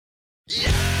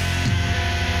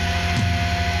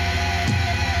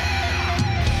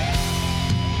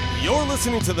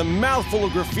listening to the Mouthful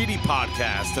of Graffiti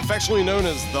podcast, affectionately known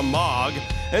as The MOG,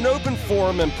 an open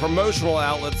forum and promotional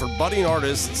outlet for budding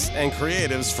artists and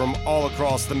creatives from all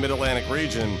across the Mid-Atlantic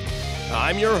region.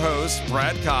 I'm your host,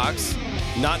 Brad Cox,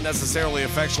 not necessarily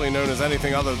affectionately known as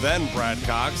anything other than Brad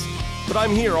Cox, but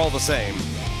I'm here all the same.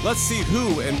 Let's see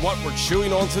who and what we're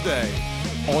chewing on today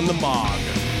on The MOG.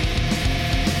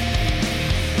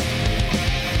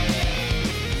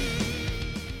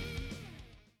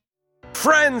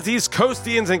 Friends, East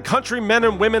Coastians, and countrymen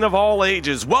and women of all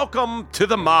ages, welcome to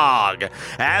the MOG.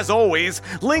 As always,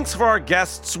 links for our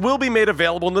guests will be made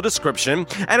available in the description,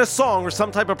 and a song or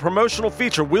some type of promotional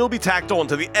feature will be tacked on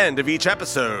to the end of each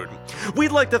episode.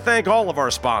 We'd like to thank all of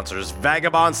our sponsors: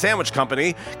 Vagabond Sandwich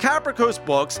Company, Capra Coast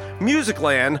Books,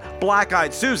 Musicland, Black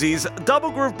Eyed Susie's,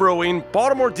 Double Groove Brewing,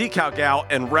 Baltimore Decal Gal,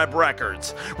 and Reb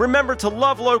Records. Remember to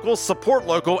love local, support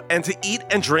local, and to eat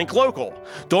and drink local.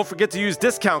 Don't forget to use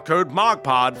discount code MOGPOD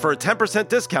for a 10%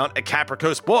 discount at Capra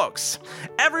Coast Books.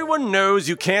 Everyone knows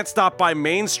you can't stop by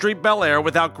Main Street Bel Air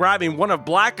without grabbing one of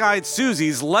Black Eyed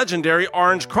Susie's legendary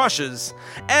orange crushes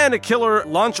and a killer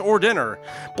lunch or dinner.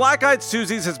 Black Eyed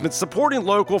Susie's has been supporting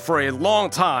local for a long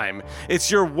time.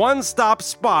 It's your one-stop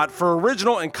spot for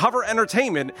original and cover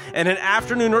entertainment and an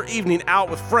afternoon or evening out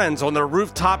with friends on their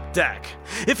rooftop deck.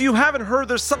 If you haven't heard,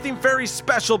 there's something very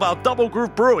special about Double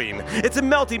Groove Brewing. It's a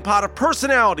melting pot of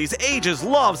personalities, ages,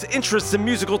 loves, interests, and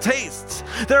musical tastes.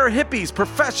 There are hippies,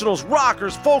 professionals,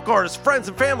 rockers, folk artists, friends,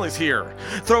 and families here.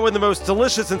 Throw in the most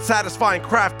delicious and satisfying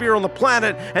craft beer on the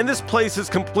planet, and this place is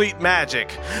complete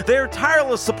magic. They are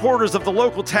tireless supporters of the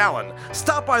local talent.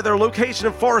 Stop by their location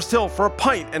in Forest Hill for a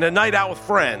pint and a night out with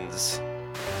friends.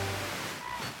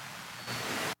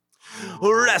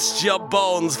 Rest your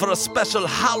bones for a special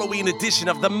Halloween edition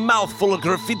of the Mouthful of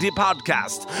Graffiti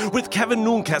podcast with Kevin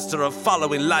Noonkester of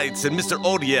Following Lights and Mr.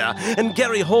 Odia and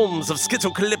Gary Holmes of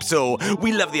Schizocalypso.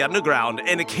 We love the underground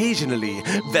and occasionally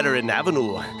Veteran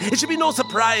Avenue. It should be no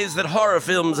surprise that horror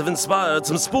films have inspired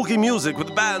some spooky music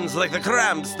with bands like the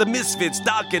Cramps, the Misfits,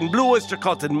 Dokken, Blue Oyster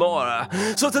Cult, and more.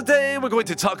 So today we're going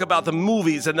to talk about the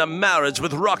movies and the marriage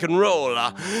with rock and roll.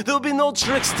 There will be no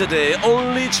tricks today,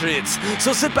 only treats.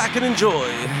 So sit back and enjoy,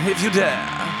 if you dare.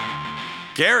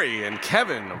 Gary and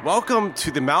Kevin, welcome to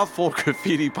the Mouthful of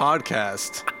Graffiti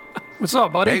podcast. What's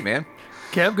up, buddy? Hey, man.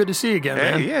 Kev, good to see you again,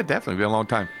 man. Yeah, definitely. Been a long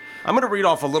time. I'm going to read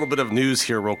off a little bit of news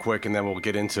here real quick, and then we'll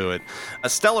get into it. A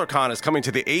StellarCon is coming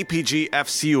to the APG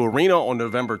FCU Arena on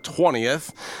November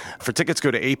 20th. For tickets,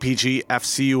 go to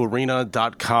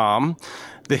apgfcuarena.com.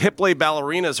 The Hipley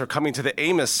Ballerinas are coming to the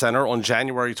Amos Center on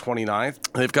January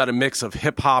 29th. They've got a mix of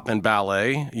hip-hop and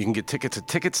ballet. You can get tickets at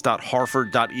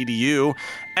tickets.harford.edu.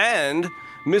 And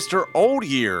Mr. Old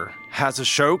Year has a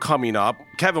show coming up.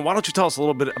 Kevin, why don't you tell us a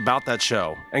little bit about that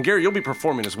show? And Gary, you'll be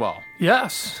performing as well.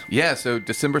 Yes. Yeah, so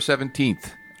December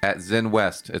 17th at Zen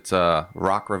West. It's a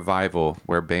rock revival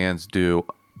where bands do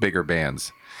bigger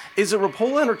bands. Is it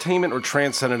Rapola Entertainment or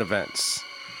Transcendent Events?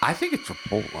 I think it's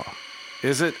Rapola.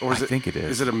 Is it? Or is I think it is.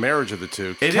 Is it a marriage of the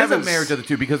two? It is a marriage of the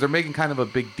two because they're making kind of a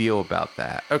big deal about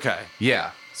that. Okay. Yeah.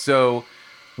 So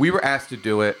we were asked to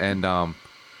do it, and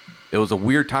it was a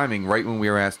weird timing. Right when we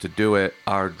were asked to do it,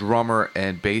 our drummer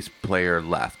and bass player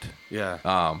left. Yeah.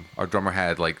 Our drummer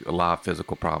had like a lot of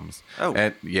physical problems. Oh.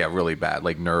 And yeah, really bad,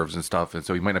 like nerves and stuff. And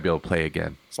so he might not be able to play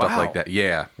again. Stuff like that.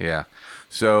 Yeah. Yeah.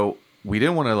 So we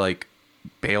didn't want to like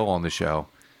bail on the show.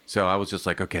 So I was just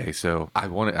like, okay, so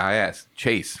I asked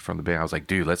Chase from the band. I was like,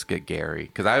 dude, let's get Gary.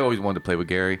 Because I always wanted to play with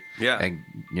Gary. Yeah. And,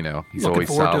 you know, he's Looking always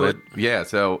forward to solid. it. Yeah.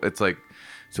 So it's like,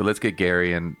 so let's get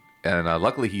Gary. And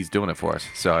luckily he's doing it for us.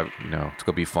 So, it's going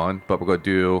to be fun. But we're going to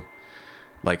do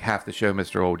like half the show,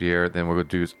 Mr. Old Year. Then we're going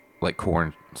to do like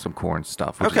some corn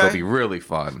stuff, which is going to be really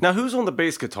fun. Now, who's on the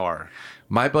bass guitar?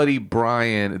 My buddy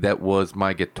Brian, that was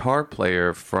my guitar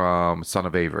player from Son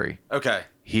of Avery. Okay.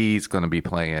 He's going to be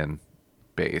playing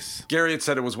bass. Gary had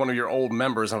said it was one of your old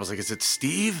members. I was like, is it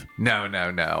Steve? No.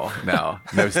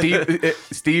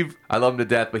 Steve, I love him to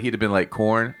death, but he'd have been like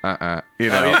Korn.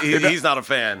 He's not a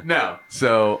fan. No.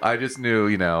 So I just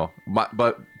knew,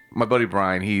 but my buddy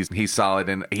Brian, he's solid,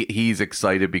 and he's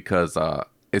excited because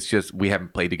it's just we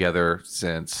haven't played together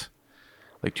since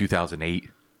like 2008.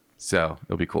 So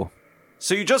it'll be cool.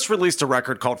 So you just released a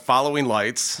record called Following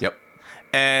Lights. Yep.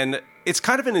 And it's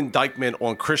kind of an indictment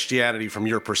on Christianity from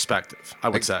your perspective, I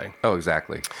would say. Oh,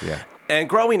 exactly. Yeah. And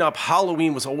growing up,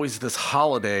 Halloween was always this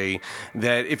holiday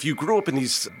that if you grew up in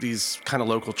these kind of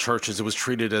local churches, it was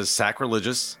treated as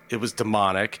sacrilegious. It was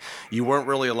demonic. You weren't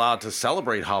really allowed to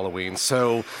celebrate Halloween.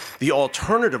 So the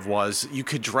alternative was you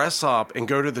could dress up and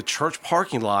go to the church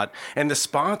parking lot, and the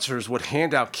sponsors would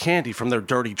hand out candy from their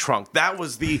dirty trunk. That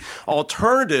was the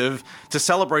alternative to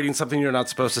celebrating something you're not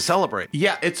supposed to celebrate.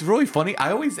 Yeah, it's really funny.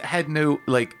 I always had no,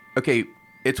 like, okay,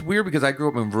 it's weird because I grew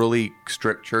up in really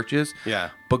strict churches. Yeah.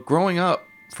 But growing up,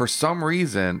 for some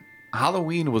reason,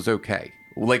 Halloween was okay.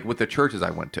 Like with the churches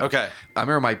I went to. Okay. I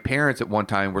remember my parents at one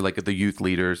time were like the youth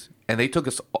leaders, and they took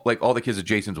us, like all the kids to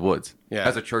Jason's Woods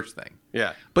as a church thing.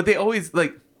 Yeah. But they always,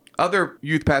 like, other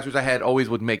youth pastors I had always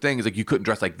would make things like you couldn't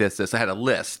dress like this. I had a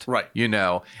list. Right. You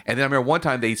know? And then I remember one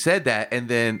time they said that, and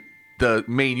then the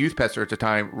main youth pastor at the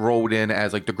time rolled in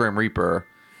as like the Grim Reaper.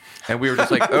 And we were just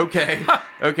like, okay,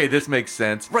 this makes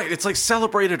sense. Right. It's like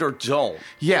celebrate it or don't.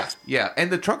 Yeah.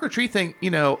 And the trunk or treat thing, you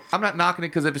know, I'm not knocking it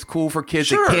because if it's cool for kids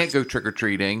Sure. that can't go trick or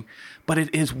treating, but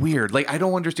it is weird. Like, I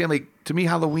don't understand. Like, to me,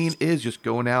 Halloween is just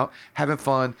going out, having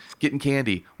fun, getting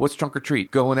candy. What's trunk or treat?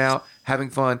 Going out,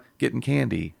 having fun, getting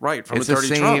candy. Right. From It's a the dirty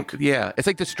same. trunk. Yeah. It's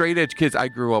like the straight edge kids I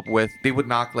grew up with. They would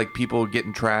knock like people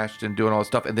getting trashed and doing all this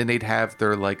stuff, and then they'd have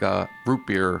their like root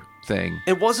beer thing.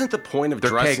 It wasn't the point of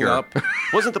They're dressing kegger. up.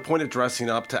 Wasn't the point of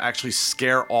dressing up to actually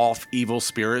scare off evil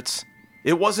spirits?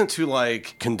 It wasn't to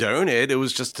like condone it. It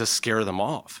was just to scare them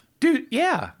off. Dude,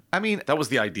 yeah. I mean, That was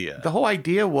the idea. the whole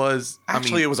idea was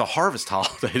Actually, it was a harvest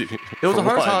holiday. it was a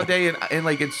harvest holiday, and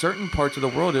like in certain parts of the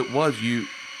world, it was you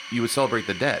would celebrate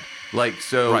the dead. Like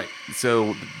so, Right.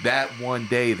 So that one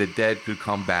day, the dead could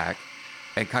come back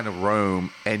and kind of roam,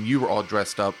 and you were all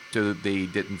dressed up so they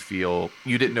didn't feel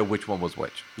you didn't know which one was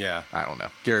which. Yeah. I don't know.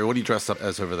 Gary, what are you dressed up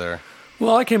as over there?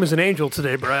 Well, I came as an angel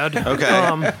today, Brad.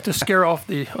 Okay. To scare off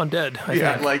the undead, I Yeah,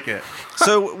 I think. like it.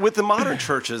 So with the modern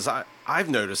churches, I've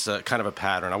noticed a kind of a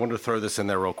pattern. I wanted to throw this in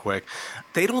there real quick.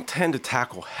 They don't tend to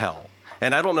tackle hell.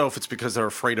 And I don't know if it's because they're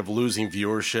afraid of losing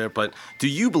viewership, but do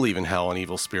you believe in hell and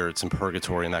evil spirits and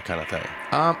purgatory and that kind of thing?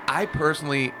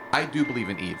 I do believe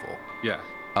in evil. Yeah.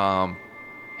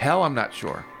 Hell, I'm not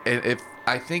sure. If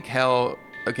I think hell,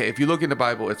 okay, if you look in the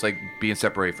Bible, it's like being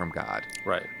separated from God.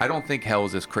 Right. I don't think hell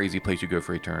is this crazy place you go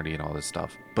for eternity and all this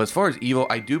stuff. But as far as evil,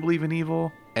 I do believe in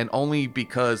evil, and only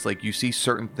because like you see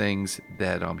certain things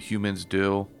that humans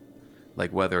do,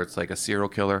 like whether it's like a serial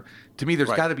killer. To me, there's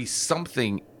Right. got to be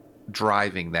something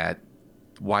driving that.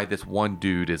 Why this one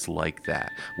dude is like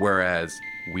that, whereas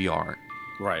we aren't.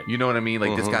 Right. You know what I mean?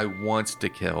 Like this guy wants to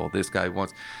kill. This guy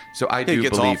wants. So I He do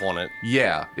gets believe off on it.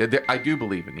 Yeah, I do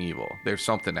believe in evil. There's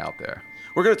something out there.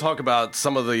 We're going to talk about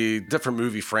some of the different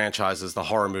movie franchises, the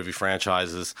horror movie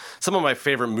franchises. Some of my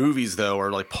favorite movies, though,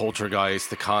 are like Poltergeist,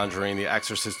 The Conjuring, The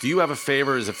Exorcist. Do you have a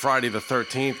favorite? Is it Friday the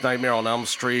 13th, Nightmare on Elm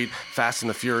Street, Fast and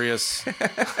the Furious?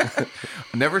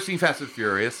 Never seen Fast and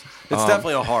Furious. It's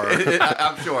definitely a horror.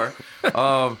 I'm sure.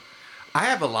 I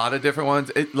have a lot of different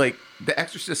ones. Like The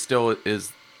Exorcist still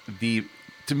is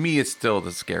to me, it's still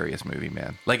the scariest movie,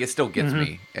 man. Like it still gets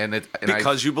me,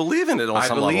 Because you believe in it on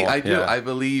some believe, level. I do. Yeah. I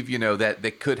believe,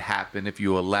 that could happen if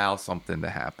you allow something to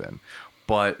happen.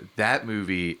 But that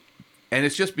movie, and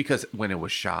it's just because when it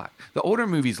was shot, the older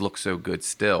movies look so good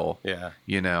still. Yeah.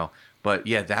 But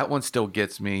yeah, that one still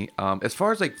gets me. As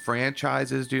far as like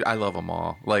franchises, dude, I love them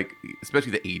all. Like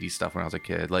especially the '80s stuff when I was a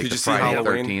kid. Like Did the you see Friday the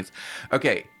Halloween? 13th.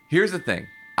 Okay, here's the thing.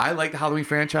 I like the Halloween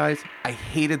franchise. I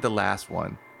hated the last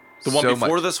one. The one so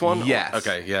before much. this one? Yes.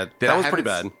 Okay, yeah. I That was pretty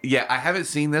haven't- bad. Yeah, I haven't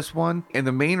seen this one. And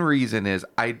the main reason is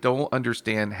I don't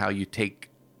understand how you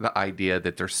take the idea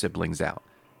that they're siblings out.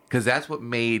 Because that's what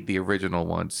made the original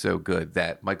one so good,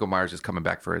 that Michael Myers is coming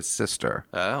back for his sister.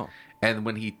 Oh. And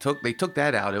when they took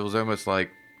that out, it was almost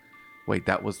like, wait,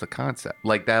 that was the concept.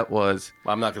 Like that was...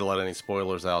 I'm not going to let any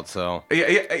spoilers out, so.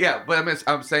 Yeah. But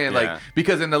I'm saying Yeah. like,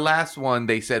 because in the last one,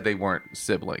 they said they weren't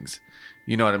siblings.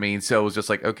 You know what I mean? So it was just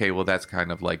like, okay, well, that's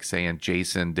kind of like saying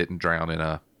Jason didn't drown in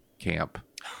a camp.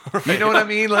 Right. You know what I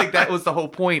mean? Like that was the whole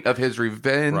point of his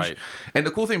revenge. Right. And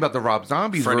the cool thing about the Rob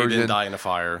Zombies Freddy version, didn't die in a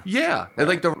fire. yeah, and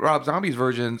like the Rob Zombies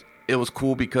version, it was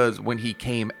cool because when he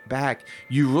came back,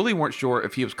 you really weren't sure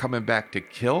if he was coming back to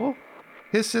kill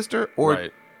his sister or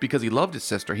Right. because he loved his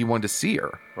sister, he wanted to see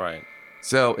her. Right.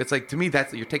 So it's like, to me,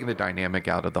 you're taking the dynamic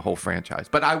out of the whole franchise.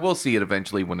 But I will see it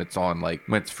eventually when it's on, like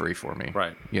when it's free for me.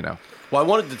 Right. Well, I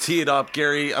wanted to tee it up,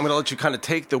 Gary. I'm going to let you kind of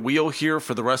take the wheel here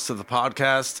for the rest of the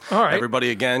podcast. All right. Everybody,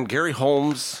 again, Gary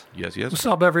Holmes. Yes. What's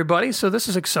up, everybody? So this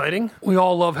is exciting. We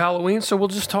all love Halloween, so we'll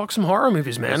just talk some horror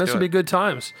movies, man. Let's This do will be it. good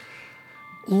times.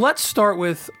 Let's start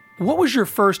with, what was your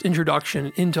first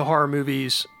introduction into horror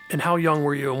movies, and how young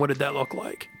were you, and what did that look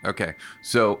like? Okay.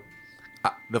 So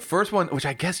The first one, which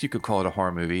I guess you could call it a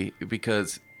horror movie,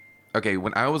 because, okay,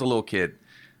 when I was a little kid,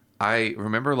 I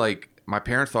remember like my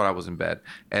parents thought I was in bed,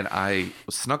 and I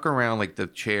snuck around like the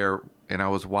chair, and I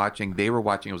was watching. They were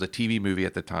watching. It was a TV movie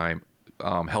at the time,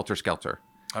 Helter Skelter.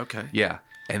 Okay. Yeah,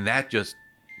 and that just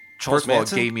Charles first of all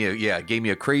Manson? gave me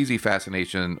a crazy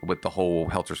fascination with the whole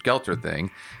Helter Skelter thing.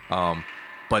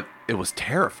 But it was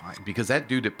terrifying because that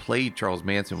dude that played Charles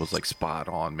Manson was like spot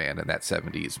on, man, in that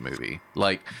 70s movie.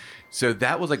 Like, so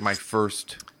that was like my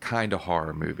first kind of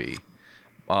horror movie.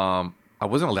 I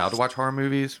wasn't allowed to watch horror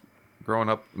movies growing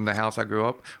up in the house I grew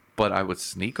up, but I would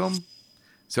sneak them.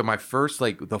 So my first,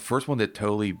 the first one that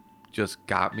totally just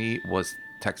got me was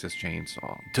Texas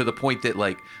Chainsaw, to the point that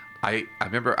like I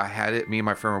remember I had it, me and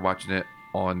my friend were watching it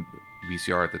on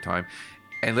VCR at the time,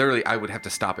 and literally I would have to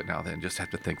stop it now and then, just have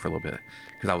to think for a little bit,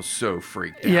 because I was so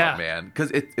freaked out, man.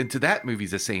 Because into that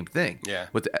movie's the same thing. Yeah.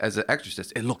 With as an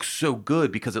Exorcist, it looks so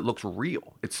good because it looks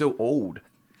real. It's so old.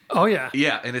 Oh yeah.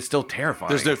 Yeah, and it's still terrifying.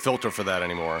 There's no filter for that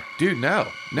anymore. Dude, no,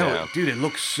 Yeah. dude, it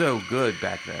looks so good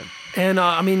back then. And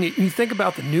I mean, you think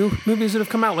about the new movies that have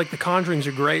come out, like The Conjuring's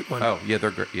a great one. Oh yeah,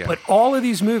 they're great. Yeah, But all of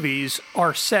these movies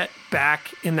are set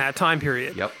back in that time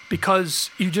period. Yep.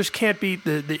 Because you just can't beat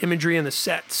the imagery and the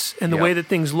sets and the Yep. way that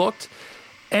things looked.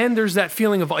 And there's that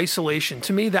feeling of isolation.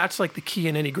 To me, that's like the key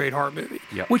in any great horror movie,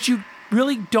 Yep. which you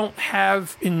really don't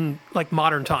have in like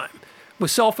modern time.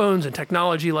 With cell phones and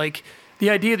technology, like the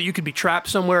idea that you could be trapped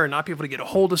somewhere and not be able to get a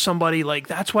hold of somebody, like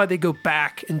that's why they go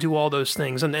back and do all those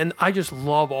things. And I just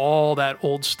love all that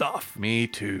old stuff. Me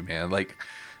too, man. Like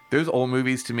those old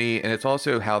movies to me, and it's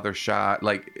also how they're shot,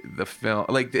 like the film,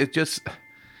 like it just,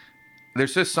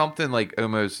 there's just something like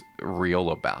almost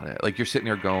real about it. Like you're sitting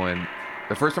there going,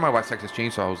 the first time I watched Texas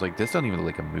Chainsaw, I was like, this doesn't even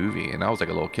look like a movie. And I was like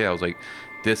a little kid. I was like,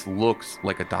 this looks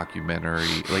like a documentary.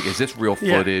 Like, is this real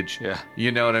footage? Yeah.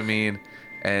 You know what I mean?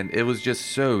 And it was just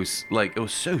so, like, it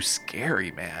was so scary,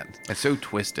 man. And so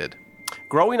twisted.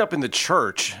 Growing up in the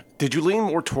church, did you lean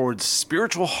more towards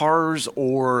spiritual horrors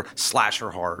or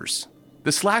slasher horrors?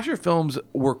 The slasher films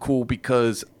were cool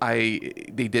because they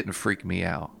didn't freak me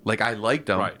out. Like, I liked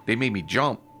them. Right. They made me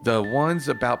jump. The ones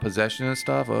about possession and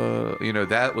stuff,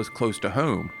 that was close to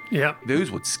home. Yeah.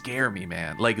 Those would scare me,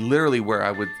 man. Like, literally where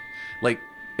I would, like,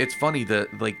 it's funny, the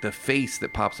face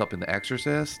that pops up in The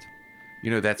Exorcist,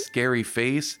 that scary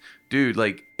face. Dude,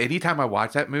 like, anytime I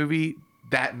watch that movie,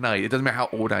 that night, it doesn't matter how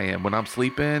old I am, when I'm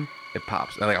sleeping, it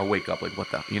pops. Like, I wake up like, what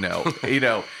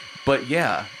the, But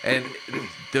yeah, and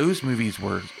those movies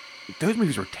were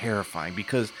terrifying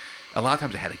because a lot of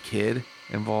times I had a kid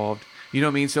involved. You know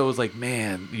what I mean? So it was like,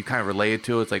 man, you kind of related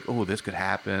to it. It's like, oh, this could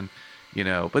happen,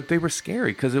 But they were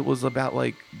scary because it was about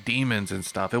like demons and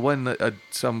stuff. It wasn't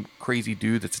some crazy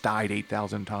dude that's died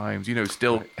 8,000 times,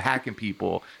 still hacking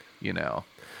people,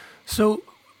 So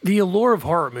the allure of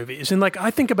horror movies, and like I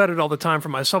think about it all the time for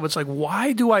myself. It's like,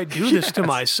 why do I do this to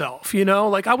myself?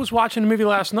 Like I was watching a movie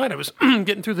last night. I was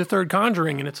getting through the third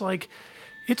Conjuring, and it's like,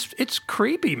 it's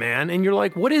creepy, man. And you're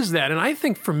like, what is that? And I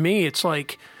think for me, it's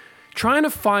like trying to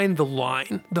find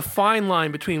the fine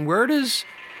line between where does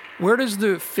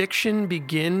the fiction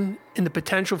begin and the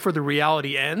potential for the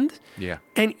reality end? Yeah.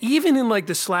 And even in like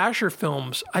the slasher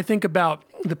films, I think about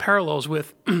the parallels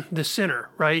with The Sinner,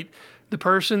 right? The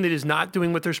person that is not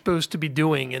doing what they're supposed to be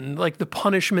doing and like the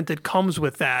punishment that comes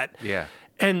with that. Yeah.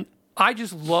 And I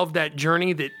just love that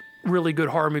journey that really good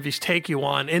horror movies take you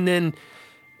on. And then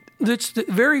it's the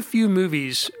very few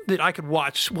movies that I could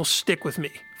watch will stick with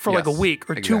me for like a Yes, week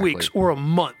or 2 exactly. weeks or a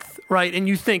month, right? And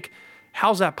you think,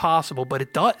 how's that possible? But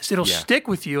it does. It'll Yeah. stick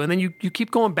with you, and then you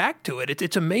keep going back to it.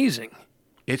 It's amazing.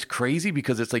 It's crazy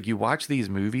because it's like you watch these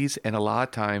movies and a lot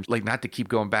of times, like not to keep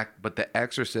going back, but The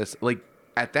Exorcist, like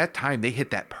at that time they hit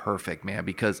that perfect, man,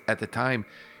 because at the time,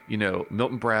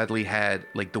 Milton Bradley had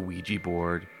like the Ouija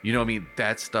board,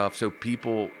 that stuff. So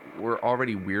people were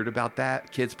already weird about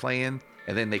that, kids playing,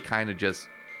 and then they kind of just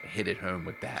hit it home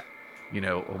with that.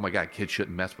 Oh my God, kids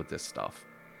shouldn't mess with this stuff.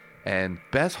 And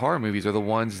best horror movies are the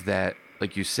ones that,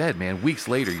 like you said, man, weeks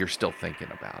later, you're still thinking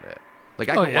about it. Like,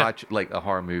 I can watch, like, a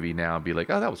horror movie now and be like,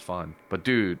 oh, that was fun. But,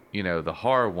 dude, the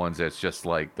horror ones that's just,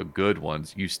 like, the good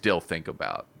ones, you still think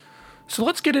about. So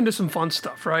let's get into some fun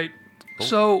stuff, right?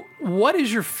 So what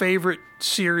is your favorite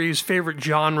series, favorite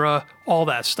genre, all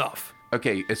that stuff?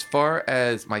 Okay, as far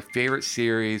as my favorite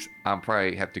series, I'm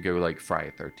probably have to go, like,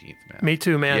 Friday the 13th, man. Me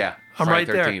too, man. Yeah, I'm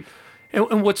Friday right 13th. there.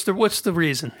 And what's the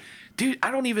reason? Dude, I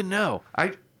don't even know.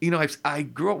 I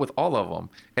grew up with all of them,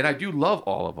 and I do love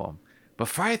all of them. But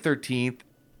Friday the 13th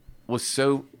was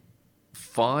so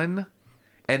fun,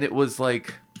 and it was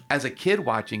like, as a kid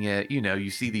watching it, you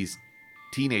see these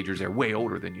teenagers, they're way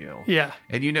older than you. Yeah.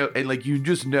 And and like you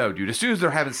just know, dude, as soon as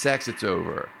they're having sex, it's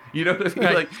over. You know what I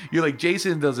mean? Right. You're like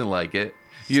Jason doesn't like it.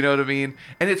 You know what I mean?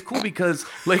 And it's cool because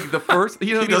like the first,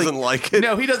 He doesn't like it.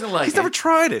 No, he doesn't like it. He's never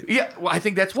tried it. Yeah, well, I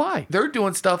think that's why they're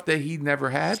doing stuff that he never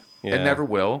had Yeah. and never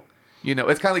will.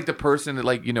 It's kind of like the person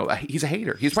that he's a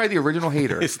hater. He's probably the original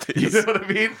hater. You know what I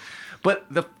mean? But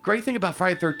the great thing about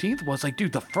Friday the 13th was like,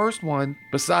 dude, the first one,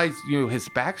 besides his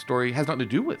backstory, has nothing to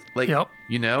do with like, Yep.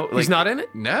 he's not in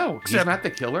it? No, he's Except not the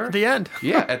killer. At the end.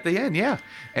 Yeah, at the end, yeah.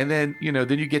 And then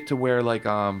then you get to where like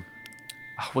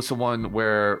what's the one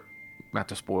where, not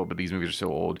to spoil, but these movies are so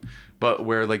old, but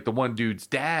where like the one dude's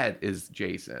dad is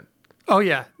Jason. Oh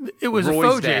yeah, it was a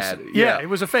Roy's faux dad, Jason. yeah. It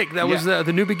was a fake. That was Yeah.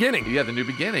 the new beginning. Yeah, the new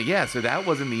beginning. Yeah, so that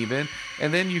wasn't even.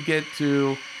 And then you get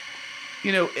to,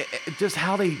 just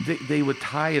how they would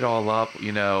tie it all up,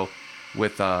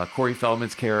 with Corey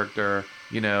Feldman's character,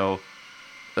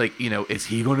 is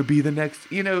he going to be the next?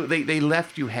 They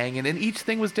left you hanging, and each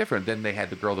thing was different. Then they had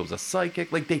the girl that was a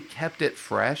psychic. Like, they kept it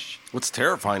fresh. What's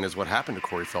terrifying is what happened to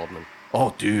Corey Feldman.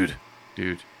 Oh, dude.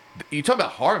 You talk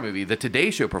about horror movie, the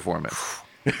Today Show performance.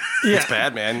 It's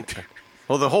bad, man.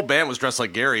 Well, the whole band was dressed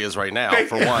like Gary is right now,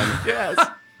 for one. Yes.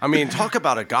 I mean, talk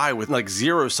about a guy with like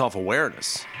zero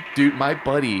self-awareness. Dude, my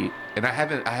buddy, and I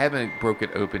haven't broke it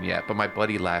open yet, but my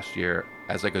buddy last year,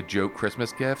 as like a joke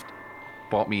Christmas gift,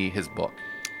 bought me his book,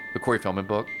 the Corey Feldman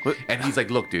book. And he's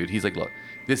like, look, dude,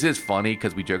 this is funny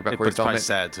because we joke about Corey It's probably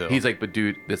Feldman. sad too. He's like, but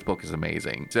dude, this book is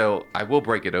amazing. So I will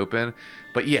break it open.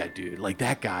 But yeah, dude, like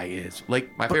that guy is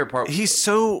like my favorite part. He's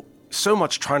so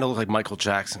much trying to look like Michael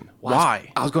Jackson.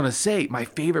 Why? I was going to say my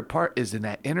favorite part is in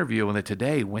that interview in the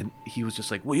Today when he was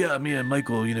just like, well, yeah, me and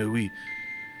Michael, we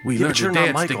learned to you're not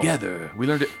dance Michael. together. We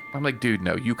learned it. I'm like, dude,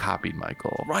 no, you copied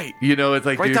Michael. Right. It's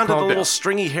like, Right dude, down to the calm little down.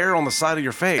 stringy hair on the side of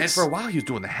your face. And for a while, he was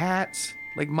doing the hats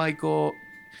like Michael.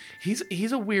 He's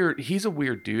a weird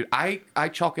dude. I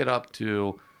chalk it up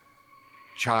to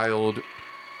child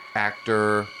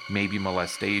actor, maybe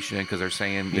molestation, because they're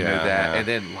saying you know that, Yeah. and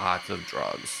then lots of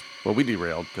drugs. Well, we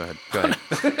derailed. Go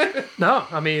ahead. No,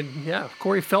 I mean, yeah,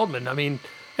 Corey Feldman. I mean,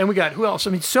 and we got who else?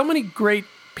 I mean, so many great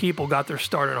people got their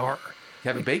start in horror.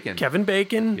 Kevin Bacon. Kevin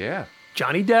Bacon. Yeah.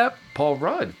 Johnny Depp. Paul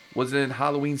Rudd was in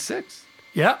Halloween 6.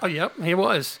 Yeah. Oh, yep. He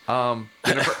was.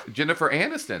 Jennifer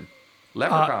Aniston.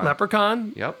 Leprechaun.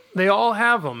 Leprechaun. Yep. They all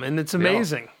have them, and it's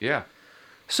amazing. Yeah.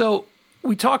 So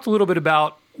we talked a little bit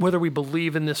about whether we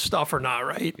believe in this stuff or not,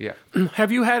 right? Yeah.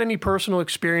 Have you had any personal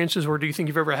experiences, or do you think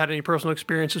you've ever had any personal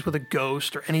experiences with a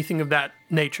ghost or anything of that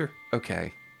nature?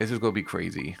 Okay. This is going to be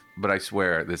crazy, but I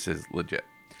swear this is legit.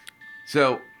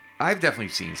 So I've definitely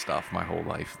seen stuff my whole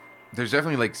life. There's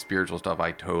definitely like spiritual stuff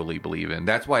I totally believe in.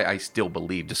 That's why I still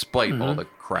believe, despite all the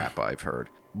crap I've heard.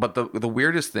 But the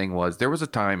weirdest thing was there was a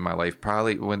time in my life,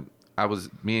 probably when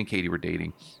me and Katie were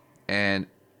dating, and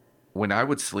when I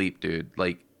would sleep, dude,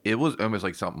 like it was almost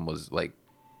like something was like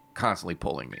constantly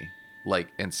pulling me, like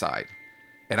inside,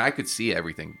 and I could see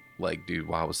everything, like dude,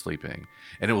 while I was sleeping,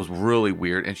 and it was really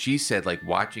weird. And she said like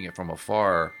watching it from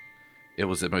afar, it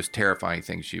was the most terrifying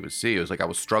thing she would see. It was like I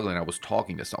was struggling, I was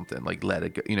talking to something, like let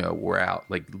it go, we're out,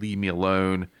 like leave me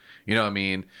alone. You know what I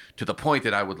mean? To the point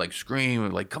that I would like scream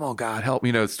and like, come on, God, help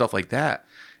me, stuff like that.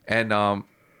 And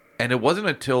it wasn't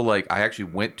until like I actually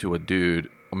went to a dude,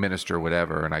 a minister,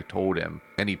 whatever, and I told him,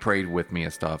 and he prayed with me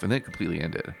and stuff, and then it completely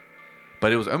ended.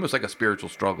 But it was almost like a spiritual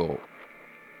struggle.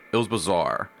 It was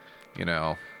bizarre,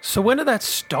 So when did that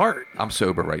start? I'm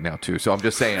sober right now too, so I'm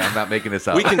just saying, I'm not making this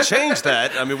up. We can change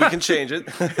that. I mean, we can change it.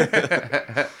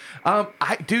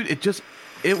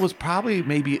 It was probably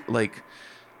maybe like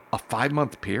a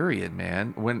 5-month period,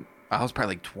 man, when I was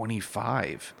probably like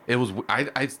 25. It was,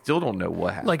 I still don't know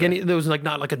what happened. Like there was like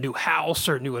not like a new house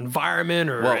or new environment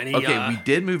or any. Okay, we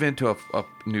did move into a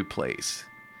new place,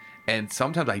 and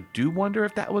sometimes I do wonder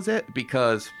if that was it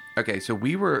because okay, so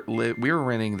we were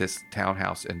renting this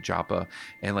townhouse in Joppa,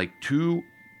 and like two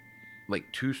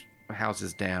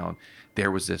houses down,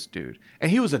 there was this dude,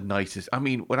 and he was the nicest. I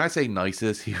mean, when I say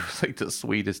nicest, he was like the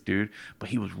sweetest dude, but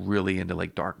he was really into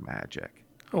like dark magic.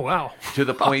 Oh wow! To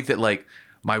the point that like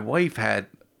my wife had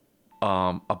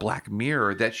a black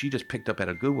mirror that she just picked up at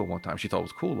a Goodwill one time. She thought it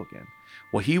was cool looking.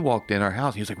 Well, he walked in our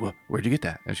house. He was like, "Well, where'd you get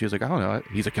that?" And she was like, "I don't know."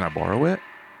 He's like, "Can I borrow it?"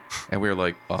 And we were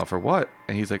like, "For what?"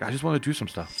 And he's like, "I just want to do some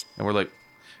stuff." And we're like,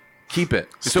 "Keep it."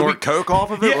 Snort coke off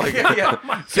of it?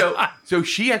 Yeah. So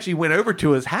she actually went over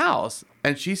to his house,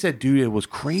 and she said, "Dude, it was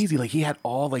crazy. Like he had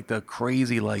all like the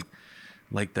crazy like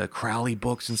the Crowley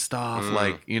books and stuff.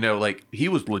 Like like he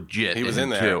was legit. He was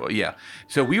in it, there. too. Yeah.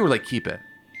 So we were like, keep it.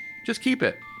 Just keep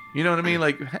it. You know what I mean?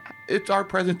 Like, it's our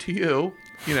present to you.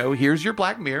 You know, here's your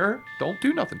Black Mirror. Don't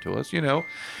do nothing to us, you know.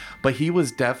 But he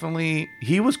was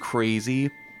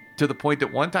crazy to the point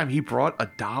that one time he brought a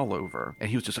doll over and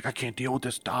he was just like, I can't deal with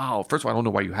this doll. First of all, I don't know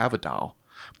why you have a doll.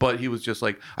 But he was just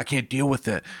like, I can't deal with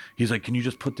it. He's like, can you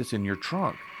just put this in your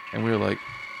trunk? And we were like,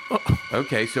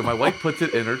 okay. So my wife puts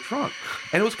it in her trunk.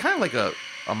 And it was kind of like a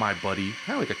My Buddy,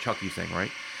 kind of like a Chucky thing,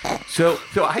 right? So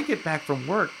I get back from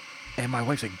work and my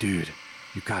wife's like, dude,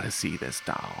 you got to see this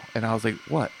doll. And I was like,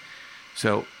 what?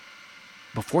 So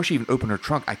before she even opened her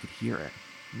trunk, I could hear it.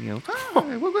 You know,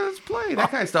 well, let's play, that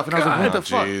kind of stuff. And I was like, what the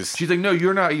fuck? She's like, no,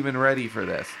 you're not even ready for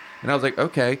this. And I was like,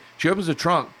 okay. She opens the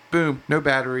trunk. Boom, no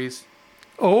batteries.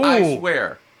 Oh. I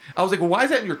swear. I was like, well, why is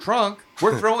that in your trunk?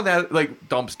 We're throwing that, like,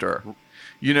 dumpster.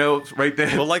 You know, right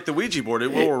there. Well, like the Ouija board,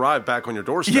 it will arrive back on your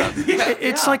doorstep.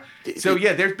 It's like... So,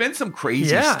 yeah, there's been some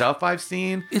crazy stuff I've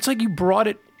seen. It's like you brought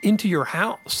it into your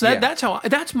house.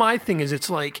 That's my thing is it's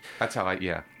like... That's how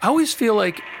I always feel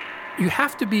like you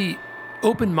have to be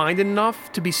open-minded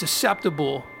enough to be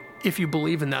susceptible if you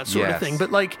believe in that sort of thing.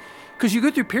 But like, because you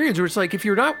go through periods where it's like, if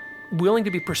you're not willing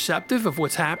to be perceptive of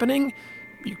what's happening,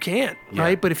 you can't,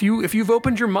 right? But if you've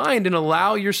opened your mind and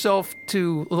allow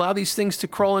these things to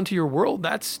crawl into your world,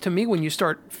 that's, to me, when you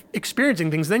start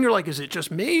experiencing things, then you're like, is it just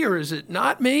me or is it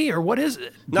not me or what is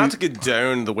it? Not to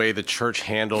condone the way the church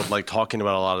handled like talking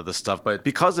about a lot of this stuff, but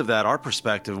because of that, our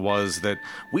perspective was that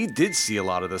we did see a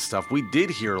lot of this stuff. We did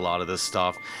hear a lot of this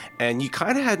stuff, and you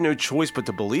kind of had no choice but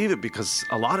to believe it because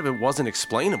a lot of it wasn't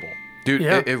explainable. Dude,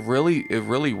 it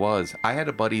really was. I had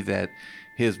a buddy that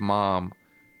his mom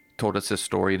told us this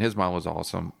story, and his mom was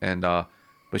awesome. And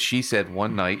but she said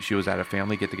one night she was at a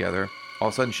family get together. All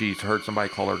of a sudden, she heard somebody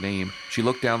call her name. She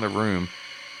looked down the room,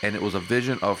 and it was a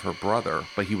vision of her brother,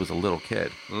 but he was a little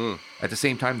kid. At the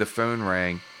same time, the phone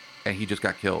rang, and he just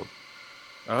got killed.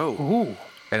 Oh, ooh.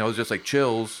 And it was just like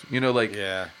chills, you know, like,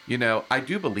 you know, I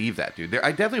do believe that, dude.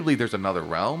 I definitely believe there's another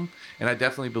realm, and I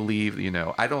definitely believe, you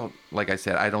know, I don't, like I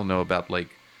said, I don't know about like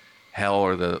hell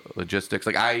or the logistics.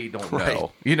 Like, I don't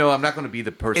know. You know, I'm not going to be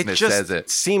the person that says it. It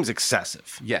just seems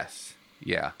excessive. Yes.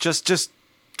 Yeah. Just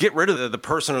get rid of the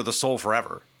person or the soul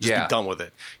forever. Just be done with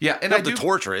it. Yeah. And I have to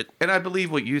torture it. And I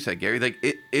believe what you said, Gary. Like,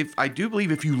 if I do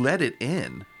believe if you let it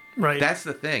in. Right. That's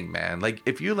the thing, man. Like,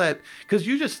 if you because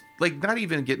you just, like, not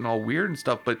even getting all weird and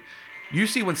stuff, but you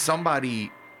see when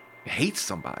somebody hates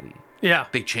somebody. Yeah.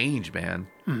 They change, man.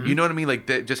 Mm-hmm. You know what I mean? Like,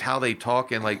 just how they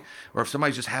talk and, like, or if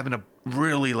somebody's just having a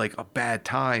really, like, a bad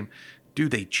time,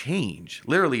 dude, they change.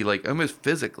 Literally, like, almost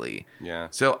physically. Yeah.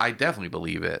 So I definitely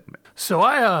believe it. So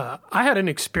I had an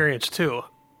experience, too.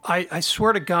 I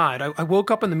swear to God, I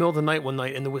woke up in the middle of the night one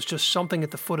night and there was just something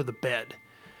at the foot of the bed.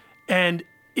 And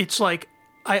it's like,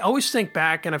 I always think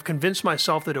back and I've convinced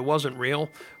myself that it wasn't real,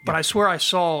 but I swear I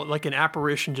saw like an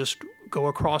apparition just go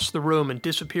across the room and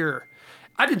disappear.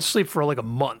 I didn't sleep for like a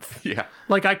month. Yeah.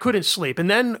 Like I couldn't sleep. And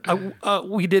then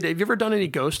we did, have you ever done any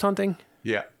ghost hunting?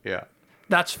 Yeah, yeah.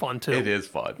 That's fun too. It is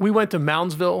fun. We went to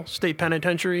Moundsville State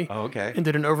Penitentiary. Oh, okay. And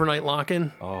did an overnight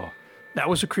lock-in. Oh. That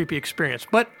was a creepy experience.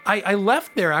 But I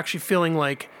left there actually feeling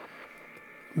like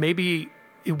maybe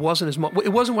it wasn't as much.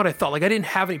 It wasn't what I thought. Like I didn't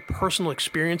have any personal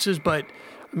experiences, but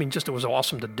I mean, just it was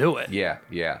awesome to do it.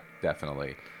 Yeah,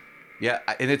 definitely. Yeah,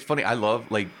 and it's funny. I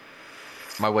love, like,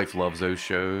 my wife loves those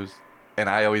shows, and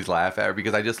I always laugh at her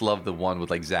because I just love the one with,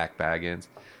 like, Zach Baggins.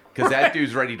 Because that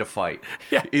dude's ready to fight.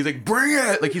 Yeah. He's like, bring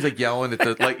it! Like, he's like yelling at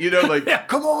the, like, you know, like,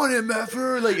 come on,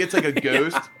 MFer! Like, it's like a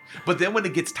ghost. But then when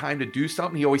it gets time to do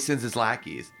something, he always sends his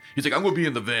lackeys. He's like, I'm going to be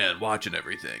in the van watching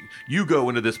everything. You go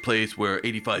into this place where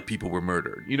 85 people were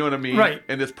murdered. You know what I mean? Right.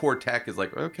 And this poor tech is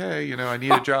like, okay, you know, I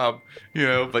need a job. You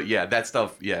know, but yeah, that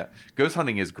stuff, yeah. Ghost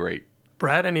hunting is great.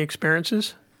 Brad, any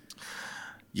experiences?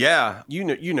 Yeah,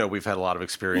 you know, we've had a lot of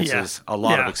experiences. A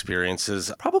lot of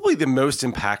experiences. Probably the most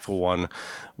impactful one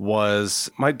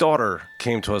was my daughter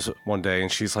came to us one day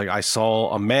and she's like, I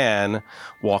saw a man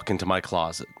walk into my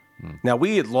closet. Now,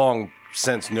 we had long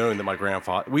since known that my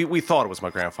grandfather, we thought it was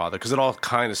my grandfather because it all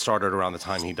kind of started around the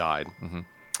time he died. Mm-hmm.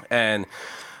 And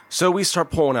so we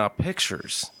start pulling out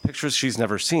pictures she's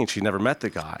never seen. She never met the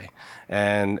guy.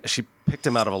 And she picked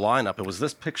him out of a lineup. It was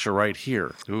this picture right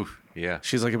here. Oof, yeah.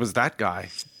 She's like, it was that guy.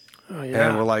 Oh, yeah.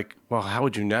 And we're like, well, how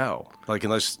would you know? Like,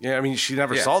 unless, I mean, she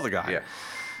never saw the guy. Yeah.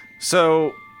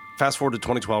 So fast forward to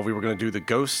 2012, we were going to do the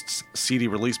Ghosts CD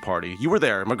release party. You were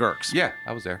there, McGurk's. Yeah,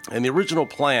 I was there. And the original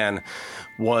plan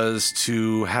was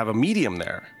to have a medium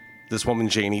there, this woman,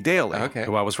 Janie Daly,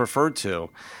 who I was referred to.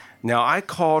 Now, I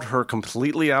called her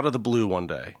completely out of the blue one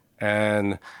day,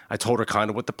 and I told her kind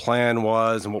of what the plan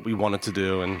was and what we wanted to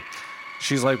do. And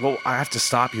she's like, well, I have to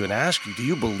stop you and ask you, do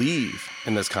you believe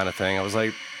in this kind of thing? I was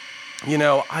like,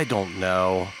 I don't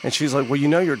know. And she's like, well,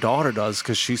 your daughter does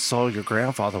because she saw your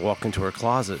grandfather walk into her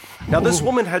closet. Now, this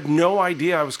woman had no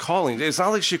idea I was calling. It's not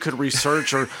like she could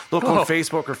research or look on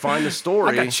Facebook or find the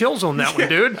story. I got chills on that one,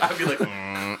 dude. I'd be like,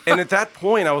 And at that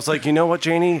point, I was like, you know what,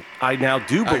 Janie? I now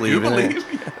do believe in it.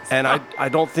 Yes. And I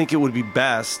don't think it would be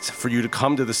best for you to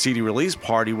come to the CD release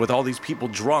party with all these people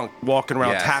drunk, walking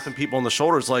around, Yes. tapping people on the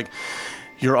shoulders like,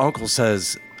 your uncle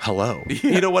says hello.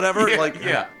 Whatever.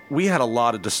 Yeah. We had a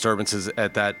lot of disturbances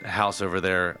at that house over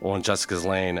there on Jessica's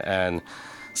Lane, and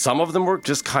some of them were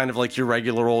just kind of like your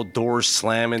regular old doors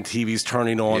slamming, TVs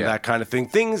turning on, that kind of thing.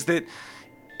 Things that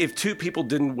if two people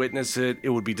didn't witness it, it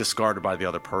would be discarded by the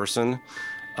other person.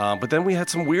 But then we had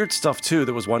some weird stuff too.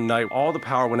 There was one night, all the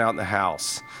power went out in the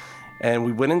house. And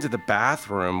we went into the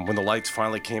bathroom when the lights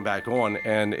finally came back on.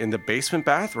 And in the basement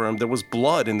bathroom, there was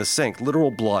blood in the sink,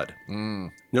 literal blood.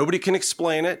 Nobody can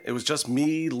explain it. It was just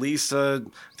me, Lisa.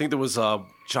 I think there was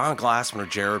John Glassman or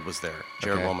Jared was there.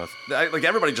 Jared Wilmoth.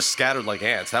 Everybody just scattered like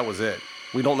ants. That was it.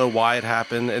 We don't know why it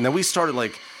happened. And then we started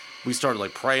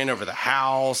praying over the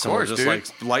house. And we're just like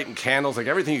lighting candles, like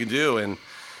everything you can do. And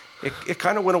it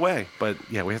kind of went away. But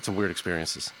yeah, we had some weird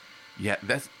experiences. Yeah,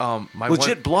 that's my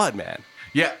legit blood, man.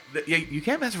 Yeah, you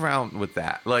can't mess around with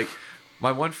that. Like,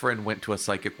 my one friend went to a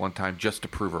psychic one time just to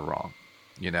prove her wrong.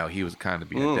 He was kind of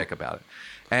being a dick about it.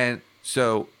 And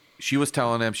so she was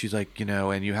telling him, she's like,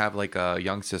 and you have like a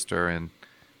young sister, and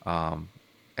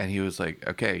he was like,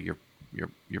 okay, you're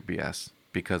BS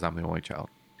because I'm the only child.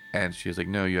 And she was like,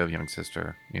 no, you have a young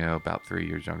sister, about 3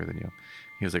 years younger than you.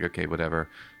 He was like, okay, whatever.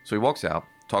 So he walks out,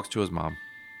 talks to his mom.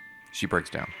 She breaks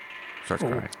down, starts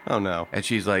crying. Oh no. And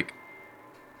she's like,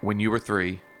 when you were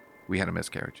 3, we had a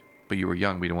miscarriage. But you were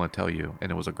young, we didn't want to tell you,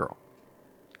 and it was a girl.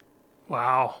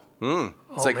 Wow.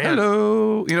 It's like,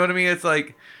 hello. You know what I mean? It's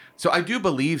like, so I do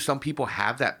believe some people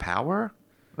have that power,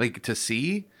 like, to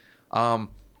see.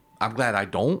 I'm glad I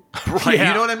don't. Right? Yeah.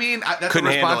 You know what I mean? That's Couldn't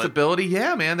a handle it. responsibility.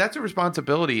 Yeah, man, that's a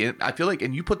responsibility. And I feel like,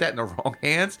 and you put that in the wrong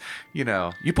hands, you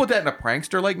put that in a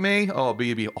prankster like me, it'd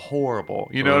be horrible.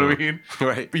 You know what I mean?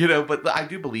 Right. But I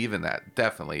do believe in that,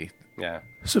 definitely. Yeah.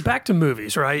 So back to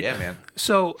movies, right? Yeah, man.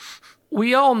 So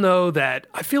we all know that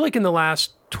I feel like in the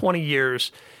last 20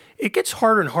 years, it gets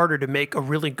harder and harder to make a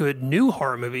really good new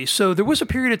horror movie. So there was a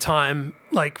period of time,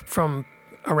 like from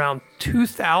around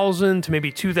 2000 to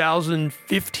maybe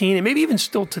 2015, and maybe even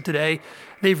still to today,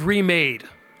 they've remade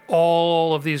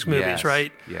all of these movies, Yes.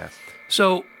 right? Yes.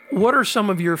 So what are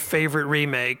some of your favorite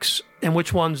remakes, and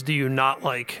which ones do you not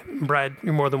like? Brad,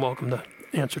 you're more than welcome to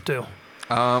answer too.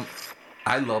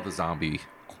 I love the zombie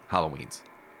Halloweens.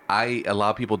 A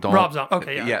lot of people don't. Rob Zombie.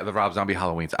 Okay, yeah. Yeah, the Rob Zombie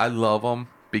Halloweens. I love them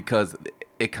because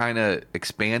it kind of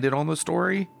expanded on the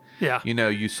story. Yeah.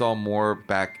 You saw more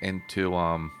back into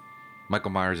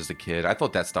Michael Myers as a kid. I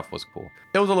thought that stuff was cool.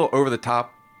 It was a little over the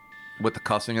top with the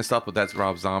cussing and stuff, but that's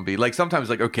Rob Zombie. Like, sometimes,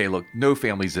 like, okay, look, no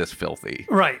family's this filthy.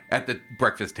 Right. At the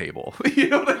breakfast table. You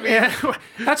know what I mean? Yeah,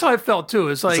 that's how I felt too.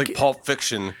 It's It's like Pulp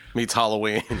Fiction meets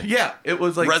Halloween. Yeah, it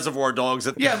was like Reservoir Dogs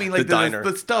at yeah, I mean, like the diner.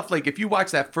 the stuff. Like, if you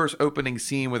watch that first opening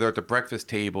scene where they're at the breakfast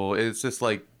table, it's just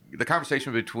like the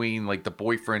conversation between like the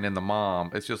boyfriend and the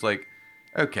mom. It's just like,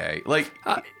 okay, like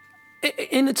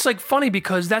and it's like funny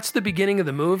because that's the beginning of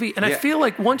the movie, and I Yeah. feel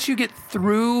like once you get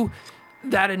through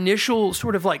that initial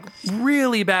sort of like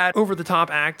really bad over the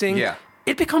top acting, Yeah.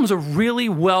 it becomes a really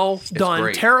well done,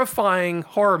 great. terrifying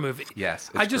horror movie. Yes,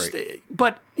 it's I just, great.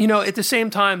 but at the same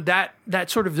time, that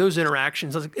sort of those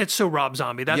interactions, it's so Rob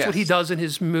Zombie. That's what he Yes. does in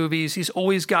his movies. He's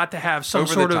always got to have some Over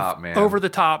the sort top, of man. over the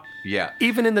top, yeah.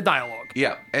 even in the dialogue.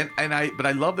 Yeah, but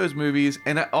I love those movies,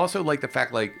 and I also like the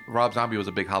fact like Rob Zombie was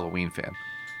a big Halloween fan,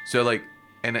 so like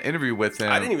in an interview with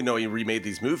him, I didn't even know he remade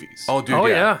these movies. Oh, dude, Oh,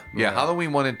 yeah. yeah.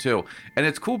 Halloween 1 and 2, and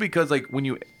it's cool because like when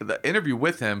the interview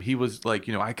with him, he was like,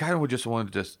 I kind of just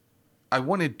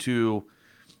wanted to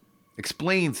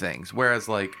explain things, whereas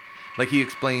like he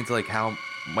explains like how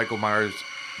Michael Myers,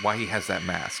 why he has that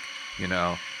mask,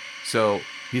 so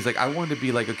he's like, I wanted to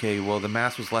be like, okay, well, the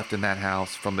mask was left in that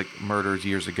house from the murders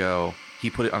years ago. He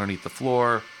put it underneath the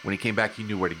floor. When he came back, he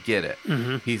knew where to get it.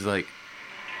 Mm-hmm. He's like,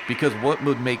 because what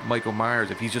would make Michael Myers,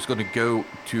 if he's just going to go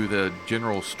to the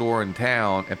general store in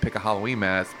town and pick a Halloween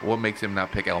mask, what makes him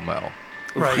not pick Elmo?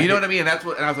 Right. You know what I mean? And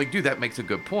I was like, dude, that makes a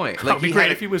good point. Like, That'd be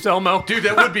great if he was Elmo. Dude,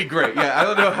 that would be great. Yeah, I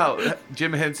don't know how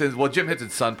Jim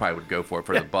Henson's son probably would go for it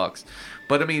for the bucks.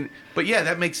 But I mean, yeah,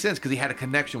 that makes sense because he had a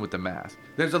connection with the mask.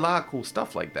 There's a lot of cool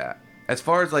stuff like that. As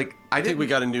far as like, I think we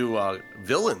got a new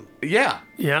villain. Yeah.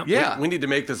 Yeah. Yeah. We need to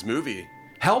make this movie.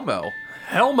 Helmo.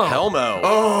 Helmo. Helmo.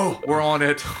 Oh, we're on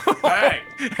it. Bang.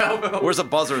 Helmo. Where's a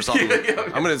buzzer or something? Yeah.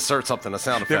 I'm going to insert something, a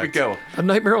sound effect. There we go. A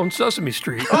Nightmare on Sesame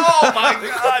Street. Oh my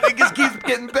God! It just keeps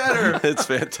getting better. It's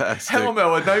fantastic.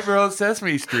 Helmo, A Nightmare on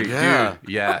Sesame Street, Yeah. dude.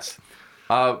 Yes.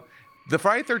 The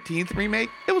Friday 13th remake,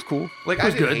 it was cool. Like I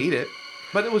was didn't good. hate it,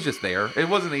 but it was just there. It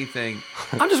wasn't anything.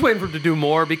 I'm just waiting for them to do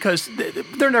more because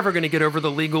they're never going to get over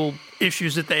the legal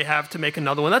issues that they have to make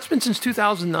another one. That's been since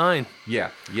 2009.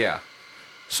 Yeah.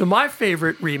 So my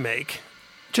favorite remake,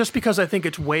 just because I think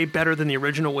it's way better than the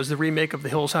original, was the remake of The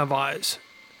Hills Have Eyes.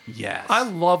 Yes. I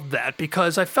loved that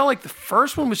because I felt like the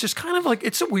first one was just kind of like,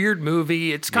 it's a weird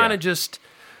movie. It's kind of just,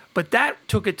 but that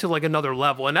took it to like another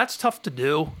level, and that's tough to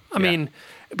do. I mean,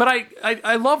 but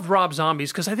I loved Rob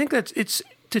Zombies because I think it's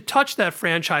to touch that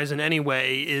franchise in any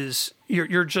way is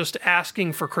you're just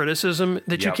asking for criticism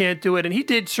that you Yep. can't do it, and he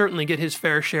did certainly get his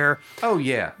fair share, Oh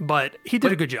yeah. but he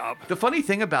did a good job. The funny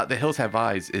thing about The Hills Have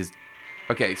Eyes is,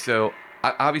 okay, so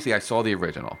obviously I saw the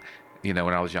original, when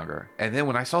I was younger, and then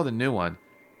when I saw the new one,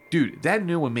 dude, that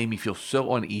new one made me feel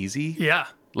so uneasy. Yeah.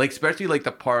 Like, especially like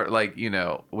the part, like,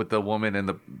 with the woman and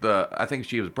the I think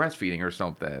she was breastfeeding or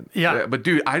something. Yeah. But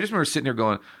dude, I just remember sitting there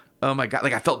going, oh my God,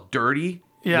 like I felt dirty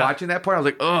watching that part. I was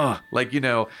like, ugh, like,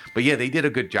 but yeah, they did a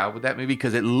good job with that movie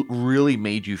because it really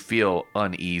made you feel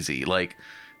uneasy. Like,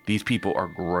 these people are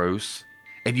gross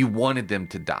and you wanted them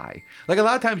to die. Like, a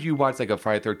lot of times you watch like a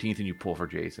Friday 13th and you pull for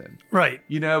Jason. Right.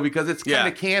 Because it's kind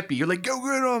of campy. You're like, go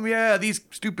get them. Yeah, these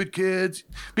stupid kids.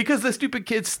 Because the stupid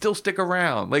kids still stick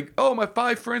around. Like, oh, my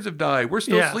 5 friends have died. We're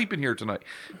still sleeping here tonight.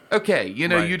 Okay,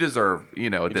 you deserve,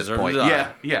 at this deserve point. to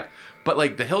die. Yeah. But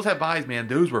like The Hills Have Eyes, man,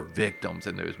 those were victims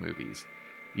in those movies.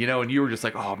 And you were just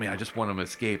like, oh man, I just want them to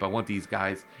escape. I want these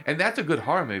guys. And that's a good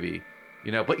horror movie.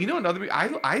 But another movie,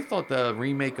 I thought the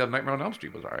remake of Nightmare on Elm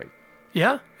Street was all right.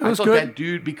 Yeah, it was I thought good. that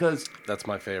dude, because That's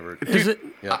my favorite. Is it?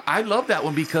 Yeah. I love that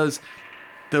one because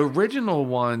the original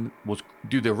one was,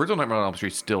 dude, the original Nightmare on Elm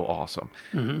Street is still awesome.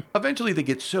 Mm-hmm. Eventually they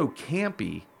get so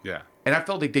campy. Yeah. And I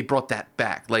felt like they brought that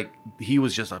back. Like, he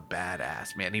was just a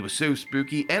badass, man. He was so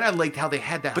spooky. And I liked how they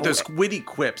had that But whole... those witty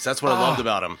quips, that's what I loved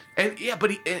about him. And yeah,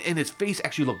 but and his face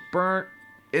actually looked burnt.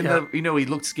 And Yeah. he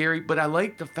looked scary. But I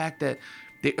liked the fact that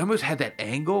they almost had that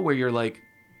angle where you're like,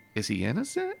 is he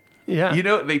innocent? Yeah.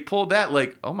 They pulled that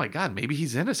like, oh my God, maybe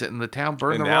he's innocent and the town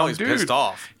burned And the now wrong he's dude. pissed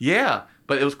off. Yeah,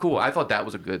 but it was cool. I thought that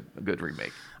was a good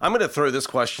remake. I'm going to throw this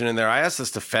question in there. I asked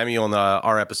this to Femi on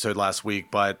our episode last week,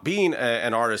 but being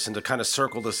an artist and to kind of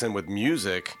circle this in with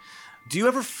music, do you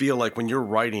ever feel like when you're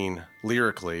writing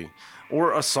lyrically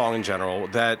or a song in general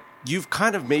that you've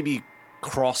kind of maybe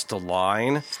crossed a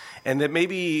line and that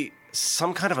maybe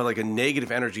some kind of a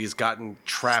negative energy has gotten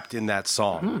trapped in that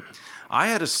song? I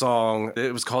had a song,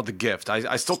 it was called The Gift.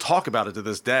 I still talk about it to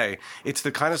this day. It's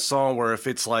the kind of song where if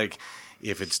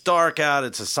it's dark out,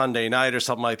 it's a Sunday night or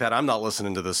something like that, I'm not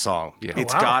listening to this song. Yeah.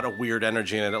 It's Wow. got a weird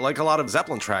energy in it, like a lot of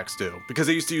Zeppelin tracks do, because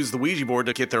they used to use the Ouija board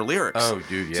to get their lyrics. Oh,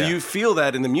 dude, So yeah. you feel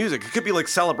that in the music. It could be like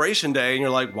Celebration Day, and you're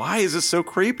like, why is this so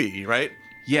creepy, right?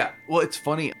 Yeah, well, it's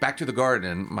funny. Back to the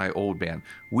Garden, my old band,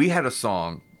 we had a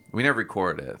song. We never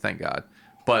recorded it, thank God.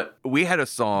 But we had a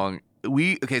song.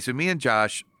 So me and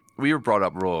Josh, we were brought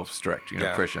up real strict,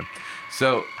 Yeah. Christian.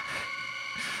 So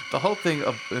the whole thing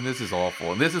of, and this is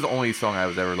awful, and this is the only song I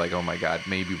was ever like, oh my God,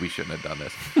 maybe we shouldn't have done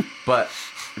this. But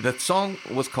the song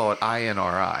was called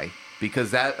INRI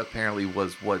because that apparently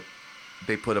was what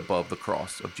they put above the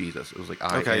cross of Jesus. It was like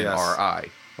INRI. Okay, yes. I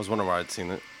was wondering where I'd seen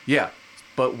it. Yeah,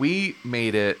 but we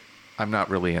made it, I'm not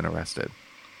really interested.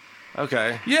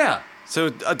 Okay. Yeah.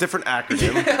 So a different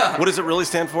acronym. Yeah. What does it really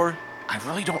stand for? I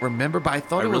really don't remember, but I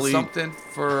thought I it was really- something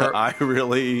for... I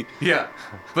really... yeah.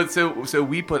 But so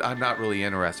we put, I'm not really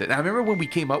interested. And I remember when we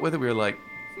came up with it, we were like,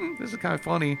 this is kind of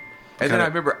funny. And then Okay. I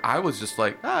remember I was just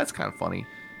like, it's kind of funny.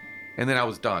 And then I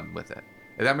was done with it.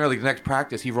 And I remember like the next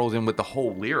practice, he rolls in with the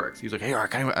whole lyrics. He's like, hey,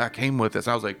 I came with this.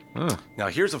 And I was like, ugh. Now,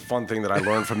 here's a fun thing that I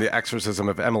learned from the exorcism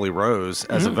of Emily Rose.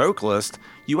 As a vocalist,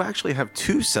 you actually have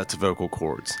 2 sets of vocal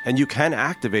cords, and you can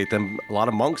activate them. A lot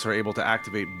of monks are able to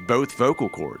activate both vocal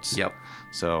cords. Yep.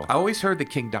 So I always heard that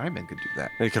King Diamond could do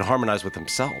that. they can harmonize with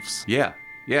themselves. Yeah.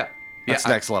 Yeah. That's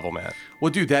yeah, next level, man. Well,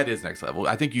 dude, that is next level.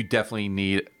 I think you definitely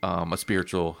need a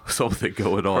spiritual something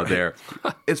going on there.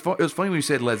 It was funny when you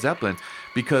said Led Zeppelin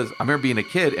because I remember being a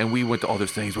kid and we went to all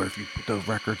those things where if you put the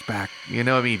records back,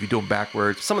 if you do them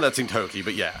backwards. Some of that seemed hokey,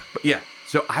 but yeah. But yeah.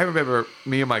 So I remember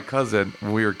me and my cousin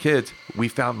when we were kids, we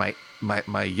found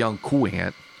my young cool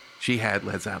aunt. She had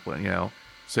Led Zeppelin,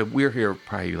 So we're here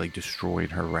probably like destroying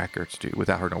her records, dude,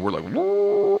 without her knowing. We're like,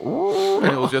 "Whoa, whoa,"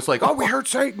 and it was just like, oh, we heard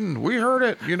Satan. We heard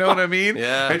it. You know what I mean?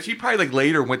 Yeah. And she probably like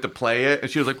later went to play it and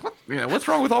she was like, what? You know, what's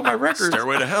wrong with all my records?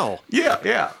 Stairway to Hell. Yeah,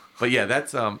 yeah. But yeah,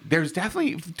 that's there's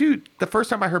definitely, dude, the first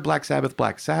time I heard Black Sabbath,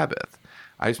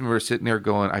 I just remember sitting there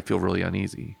going, I feel really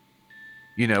uneasy.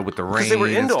 You know, with the rain. Because they were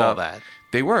and into stuff. all that.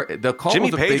 They were. The occult Jimmy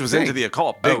was a Page big was thing. into the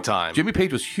occult big time. Jimmy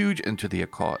Page was huge into the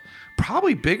occult.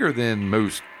 Probably bigger than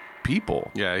most people.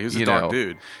 Yeah, he was a dark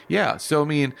dude. Yeah. So I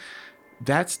mean,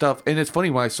 that stuff, and it's funny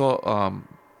when I saw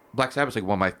Black Sabbath's like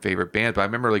one of my favorite bands, but I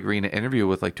remember like reading an interview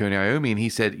with like Tony Iommi, and he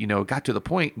said, you know, it got to the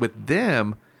point with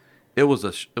them, it was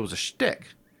a shtick.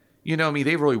 You know, I mean,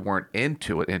 they really weren't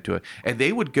into it, and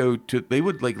they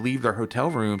would like leave their hotel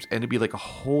rooms, and it'd be like a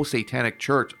whole satanic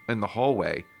church in the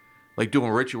hallway, like doing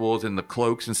rituals in the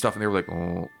cloaks and stuff, and they were like,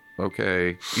 oh,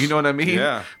 okay, you know what I mean?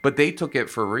 Yeah. But they took it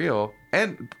for real,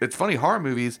 and it's funny, horror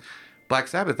movies, Black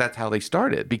Sabbath, that's how they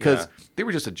started, because they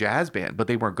were just a jazz band, but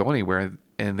they weren't going anywhere,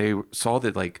 and they saw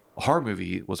that like a horror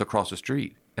movie was across the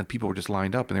street, and people were just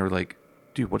lined up, and they were like,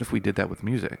 dude, what if we did that with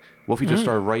music? What if we just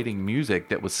started writing music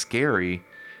that was scary?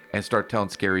 And start telling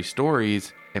scary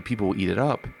stories, and people will eat it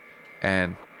up.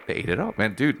 And they ate it up.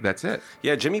 Man, dude, that's it.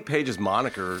 Yeah, Jimmy Page's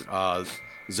moniker,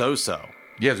 Zoso.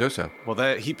 Yeah, Zoso.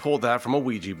 Well, he pulled that from a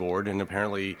Ouija board, and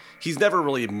apparently he's never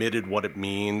really admitted what it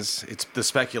means. The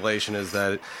speculation is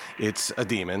that it's a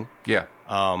demon. Yeah.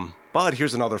 But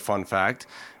here's another fun fact.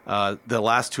 The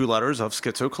last two letters of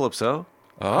Schizocalypso.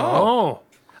 Oh.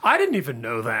 I didn't even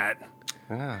know that.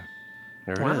 Yeah.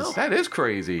 There Wow. it is. That is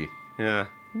crazy. Yeah.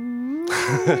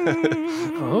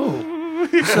 Oh.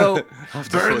 So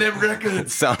Burn them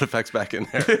records. Sound effects back in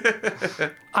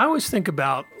there. I always think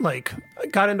about, like, I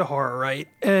got into horror, right?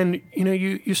 And, you know,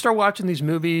 you start watching these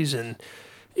movies and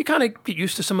you kind of get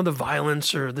used to some of the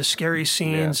violence or the scary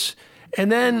scenes.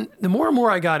 And then the more and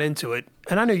more I got into it,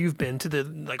 and I know you've been to the,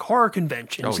 like, horror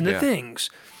conventions and the things.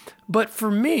 But for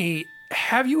me,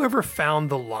 have you ever found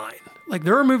the line? Like,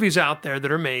 there are movies out there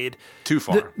that are made Too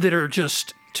far. that are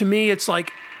just, to me, it's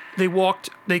like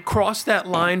they crossed that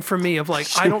line for me of like,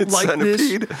 I don't like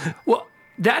Centipede. this. Well,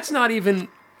 that's not even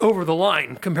over the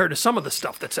line compared to some of the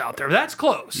stuff that's out there. That's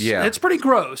close. Yeah. It's pretty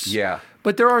gross. Yeah.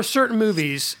 But there are certain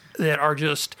movies that are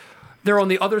just, they're on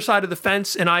the other side of the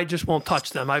fence and I just won't touch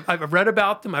them. I've read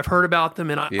about them, I've heard about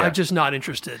them, and I'm just not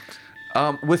interested.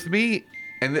 With me,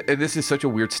 and this is such a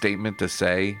weird statement to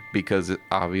say because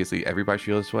obviously everybody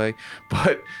feels this way,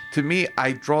 but to me,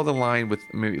 I draw the line with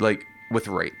maybe like with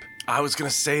rape. I was going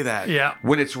to say that. Yeah.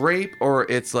 When it's rape or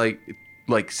it's like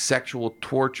sexual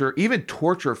torture, even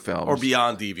torture films. Or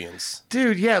beyond deviance.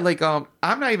 Dude, yeah, like I'm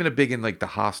not even a big in like the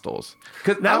hostels.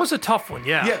 That was a tough one,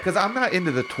 yeah. Yeah, because I'm not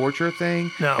into the torture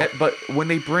thing. No. But when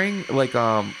they bring like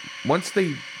once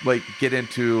they like get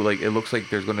into like it looks like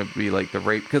there's gonna be like the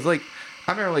rape, because like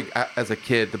I remember like as a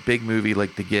kid the big movie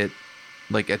like to get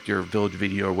like at your Village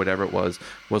Video or whatever it was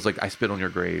like I Spit on Your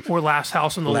Grave. Or Last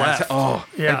House on the Left. Oh,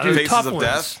 yeah. and dude, They're Faces tough of ones.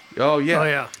 Death. Oh yeah. Oh,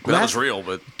 yeah. Well, that was real,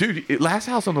 but Dude, Last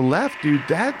House on the Left, dude,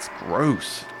 that's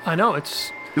gross. I know,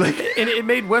 it's Like and it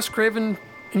made Wes Craven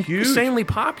Huge. insanely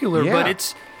popular, Yeah.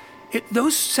 but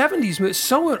those 70s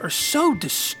movies are so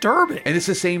disturbing. and it's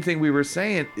the same thing we were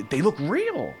saying. They look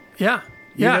real. Yeah.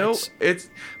 You Yeah. know,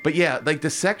 but yeah, like the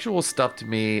sexual stuff to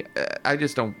me, I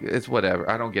just don't, it's whatever.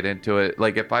 I don't get into it.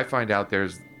 Like if I find out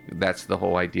that's the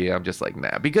whole idea, I'm just like,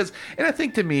 nah. Because, and I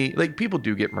think to me, like people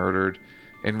do get murdered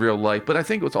in real life, but I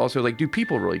think it's also like, do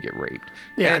people really get raped?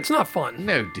 Yeah, And- it's not fun.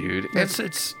 No, dude. It's and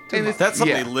it's, that's something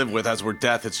yeah. they live with as we're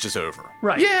death. It's just over.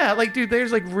 right. Yeah, like dude,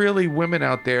 there's like really women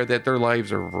out there that their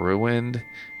lives are ruined.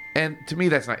 And to me,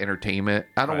 that's not entertainment.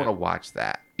 I don't Right. want to watch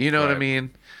that. You know what I Right.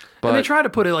 mean? And they But try to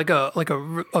put it like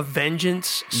a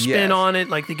vengeance spin Yes. on it,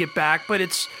 like to get back. But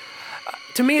it's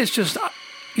to me, it's just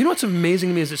you know what's amazing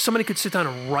to me is that somebody could sit down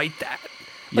and write that.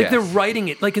 Like Yes. they're writing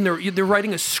it, like they're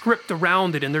writing a script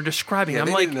around it, and they're describing it. Yeah, I'm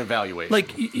they like, need an evaluation.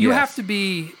 like you Yes. have to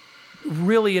be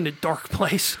really in a dark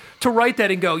place to write that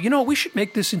and go, you know, we should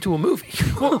make this into a movie.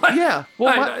 yeah,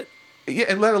 well, I- yeah,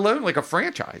 and let alone like a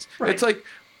franchise. Right. It's like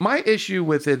my issue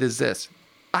with it is this: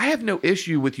 I have no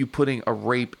issue with you putting a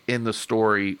rape in the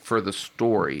story for the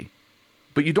story,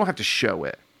 but you don't have to show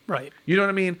it. right. You know what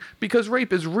I mean? Because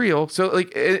rape is real. So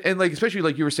like, and like, especially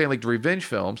like you were saying, like the revenge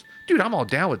films, dude, I'm all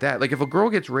down with that. Like if a girl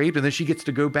gets raped and then she gets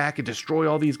to go back and destroy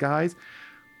all these guys,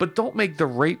 but don't make the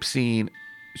rape scene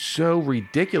so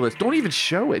ridiculous. Don't even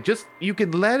show it. Just, you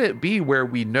can let it be where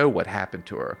we know what happened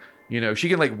to her. You know, she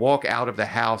can like walk out of the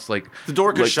house, like the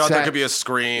door could like, shut. There sat- could be a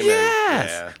scream.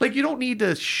 Yes. And, Like you don't need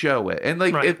to show it. And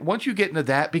like Right. once you get into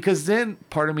that, because then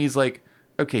part of me is like,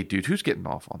 okay, dude, who's getting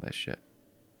off on this shit?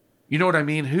 You know what I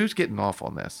mean? Who's getting off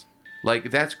on this?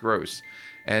 Like, that's gross.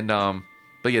 And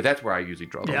but yeah, that's where I usually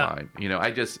draw the line. You know,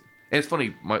 and it's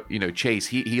funny, Chase,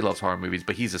 he loves horror movies,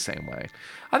 but he's the same way.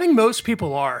 I think most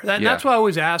people are. That's why I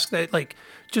always ask that, like,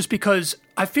 just because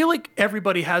I feel like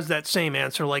everybody has that same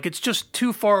answer. Like, it's just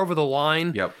too far over the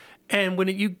line. Yep. And when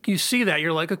you see that,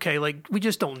 you're like, okay, like, we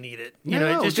just don't need it. You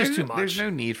know, it's just too much. There's no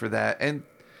need for that. And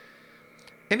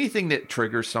anything that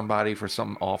triggers somebody for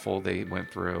something awful they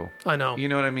went through. I know. You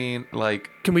know what I mean? Like,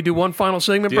 can we do one final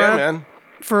segment, Brad? Yeah, man.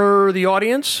 For the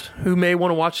audience who may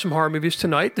want to watch some horror movies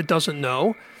tonight that doesn't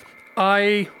know,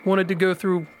 I wanted to go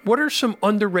through what are some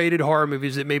underrated horror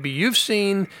movies that maybe you've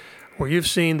seen or you've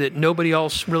seen that nobody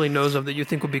else really knows of that you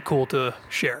think would be cool to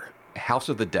share. House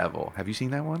of the Devil. Have you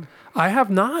seen that one? I have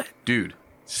not. Dude,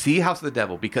 see House of the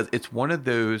Devil because it's one of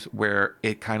those where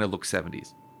it kind of looks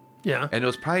 70s. Yeah. And it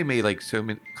was probably made like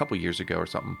a couple years ago or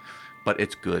something, but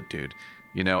it's good, dude.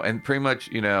 You know, and pretty much,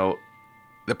 you know,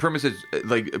 the premise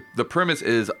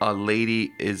is a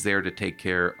lady is there to take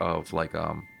care of like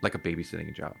a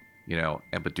babysitting job, you know,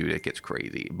 but dude, it gets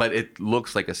crazy. But it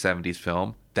looks like a 70s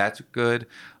film. That's good.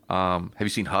 Have you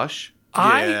seen Hush?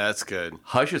 Yeah, that's good.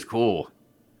 Hush is cool.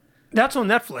 That's on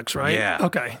Netflix, right? Yeah.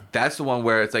 Okay. That's the one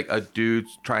where it's like a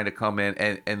dude's trying to come in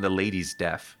and the lady's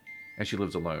deaf and she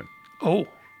lives alone. Oh.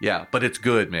 Yeah, but it's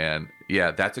good, man. Yeah,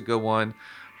 that's a good one.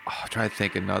 Oh, I'm trying to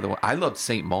think another one. I loved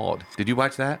Saint Maud. Did you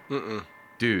watch that? Mm-mm.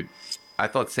 Dude, I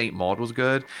thought Saint Maud was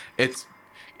good. It's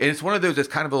one of those that's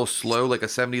kind of a little slow, like a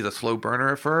 70s, a slow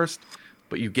burner at first,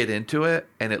 but you get into it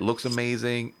and it looks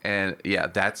amazing. And yeah,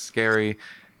 that's scary.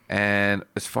 And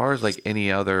as far as like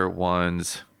any other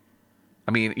ones,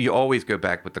 I mean, you always go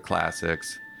back with the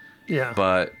classics. Yeah.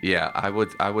 But yeah, I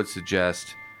would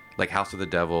suggest like House of the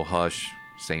Devil, Hush,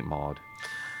 Saint Maud.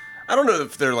 I don't know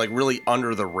if they're like really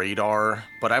under the radar,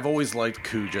 but I've always liked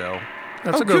Cujo.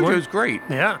 That's a good one. Cujo's great.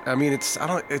 Yeah. I mean, it's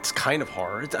kind of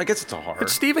horror. I guess it's a horror.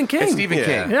 It's Stephen King. It's Stephen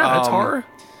King. Yeah, it's horror.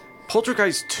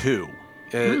 Poltergeist 2.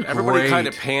 Everybody Great. kind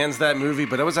of pans that movie,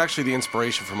 but that was actually the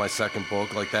inspiration for my second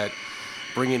book, like that,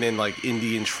 bringing in like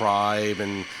Indian tribe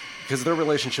and because their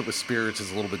relationship with spirits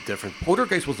is a little bit different.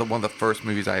 Poltergeist was one of the first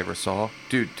movies I ever saw.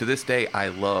 Dude, to this day, I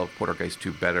love Poltergeist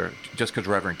 2 better just because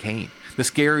Reverend Kane. The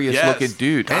scariest looking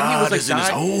dude. God and he was is in his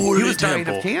holy he was dying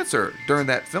temple. of cancer during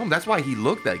that film. That's why he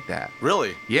looked like that.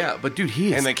 Really? Yeah, but dude, he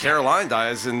is. And then Caroline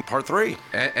dies in part 3.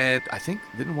 And I think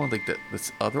didn't one like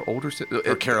this other older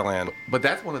Or Caroline. But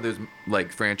that's one of those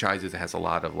like franchises that has a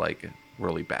lot of like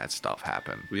really bad stuff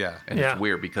happen. Yeah. And it's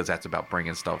weird because that's about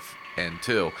bringing stuff in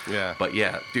too. Yeah. But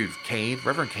yeah, dude,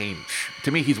 Reverend Kane,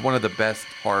 to me, he's one of the best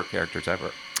horror characters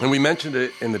ever. And we mentioned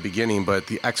it in the beginning, but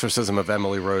The Exorcism of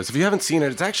Emily Rose. If you haven't seen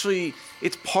it,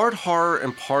 it's part horror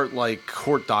and part like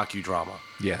court docudrama.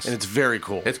 Yes. And it's very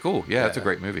cool. It's cool. Yeah, it's a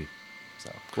great movie.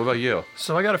 So. What about you?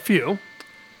 So I got a few.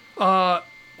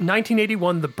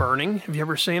 1981, The Burning. Have you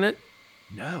ever seen it?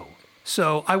 No.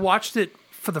 So I watched it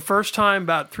for the first time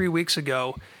about 3 weeks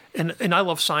ago, and I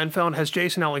love Seinfeld. It has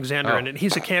Jason Alexander in it.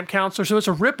 He's a camp counselor, so it's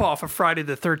a ripoff of Friday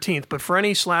the 13th. But for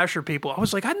any slasher people, I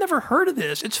was like, I'd never heard of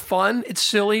this. It's fun, it's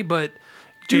silly, but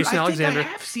Jason Alexander. I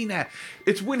have seen that.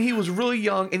 It's when he was really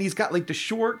young and he's got like the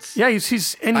shorts. Yeah,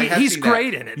 he's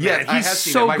great in it. Yes, man. He's I have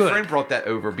seen so that. My good. friend brought that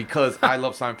over because I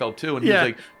love Seinfeld too, and he was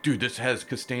like, "Dude, this has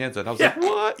Costanza." And I was like,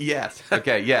 "What?" Yes.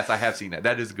 Okay. Yes, I have seen that.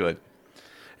 That is good.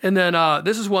 And then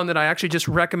this is one that I actually just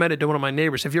recommended to one of my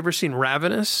neighbors. Have you ever seen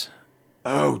Ravenous?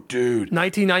 Oh, dude.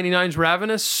 1999's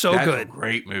Ravenous, That's good. A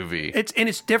great movie.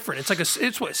 It's different. It's like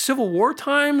it's what Civil War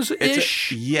times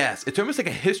ish. Yes, it's almost like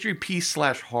a history piece /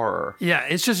 horror. Yeah,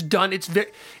 it's just done.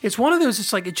 It's one of those.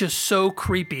 It's just so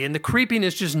creepy, and the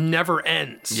creepiness just never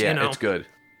ends. Yeah, you know? it's good.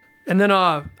 And then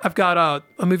I've got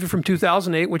a movie from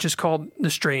 2008, which is called The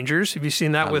Strangers. Have you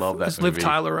seen that? I with love that Liv movie.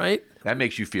 Tyler, right? That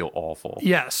makes you feel awful.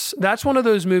 Yes, that's one of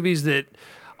those movies that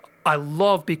I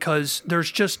love because there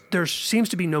seems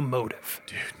to be no motive,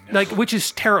 dude, like which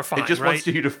is terrifying. It just right? wants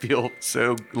you to feel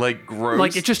so like gross,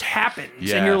 like it just happens,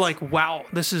 Yes. and you're like, wow,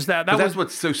 this is that. That's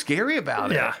what's so scary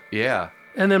about it. Yeah. Yeah.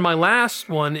 And then my last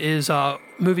one is a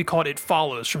movie called It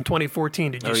Follows from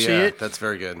 2014. Did you see it? That's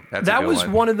very good. That's a That good was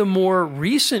one of the more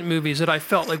recent movies that I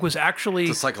felt like was actually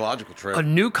It's a psychological trip. a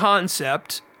new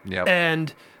concept. Yep.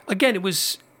 And again, it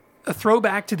was a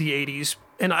throwback to the 80s.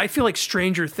 And I feel like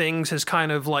Stranger Things has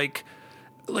kind of like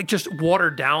just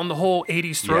watered down the whole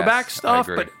 80s throwback Yes, I stuff.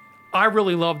 agree. But I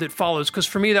really loved It Follows because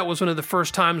for me, that was one of the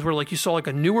first times where like you saw like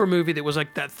a newer movie that was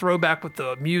like that throwback with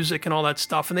the music and all that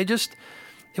stuff. And it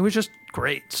was just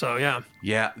great. So yeah.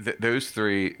 Yeah, those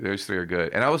three are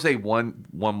good. And I would say one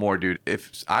more, dude.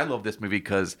 If I love this movie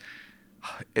because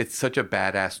it's such a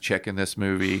badass chick in this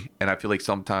movie, and I feel like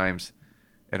sometimes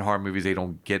in horror movies they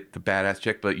don't get the badass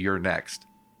chick, but You're Next.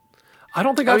 I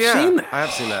don't think I've seen that. I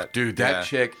have seen that. Dude, that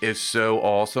chick is so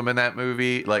awesome in that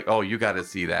movie. Like, oh, you got to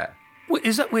see that.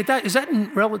 Is that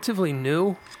relatively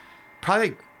new?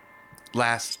 Probably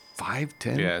last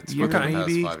 5-10 Yeah, it's years, within the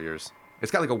maybe. past 5 years.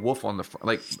 It's got like a wolf on the front,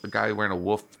 like a guy wearing a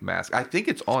wolf mask. I think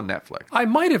it's on Netflix. I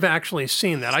might have actually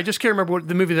seen that. I just can't remember what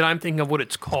the movie that I'm thinking of, what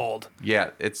it's called.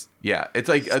 It's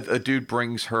like a dude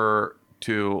brings her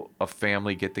to a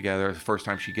family get together. The first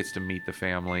time she gets to meet the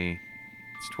family.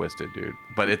 It's twisted, dude.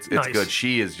 But it's Nice. good.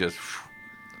 She is just,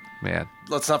 man.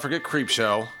 Let's not forget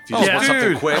Creepshow. If you just want dude,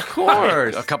 something quick, of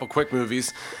course. a couple quick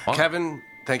movies. Kevin,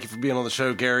 thank you for being on the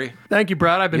show, Gary. Thank you,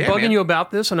 Brad. I've been bugging man. you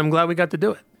about this, and I'm glad we got to do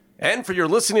it. And for your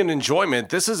listening enjoyment,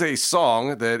 this is a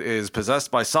song that is possessed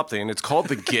by something. It's called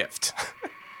The Gift.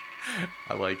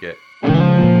 I like it.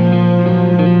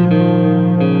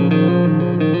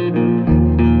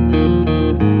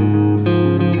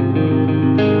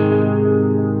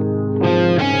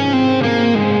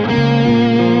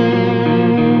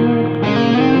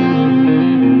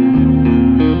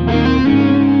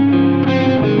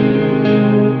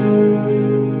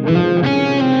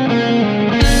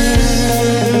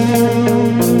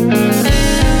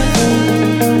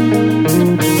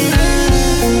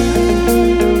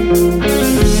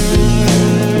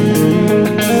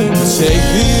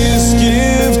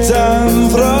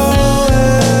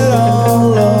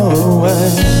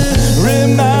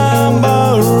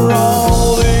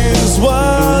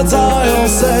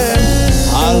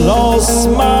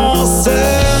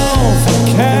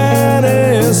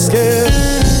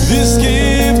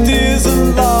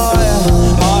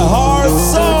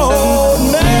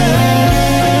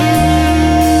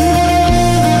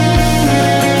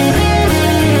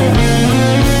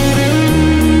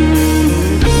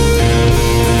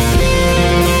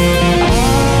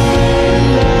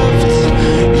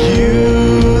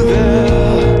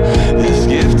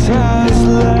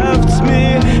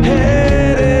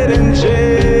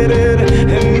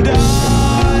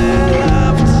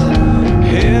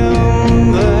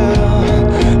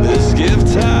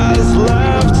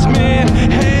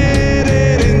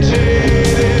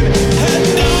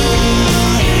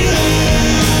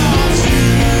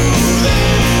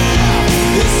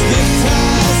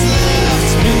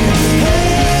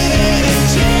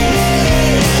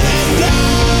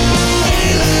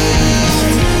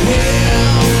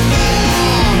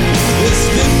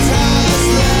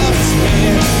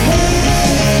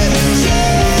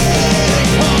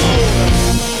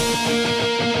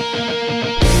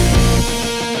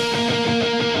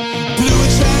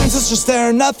 Just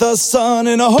staring at the sun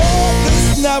in a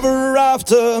hopeless never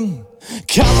after.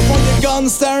 California gun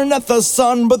staring at the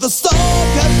sun, but the storm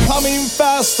kept coming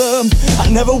faster. I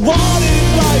never wanted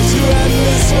life to end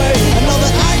this way.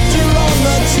 Another actor on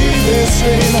the TV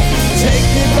screen. Take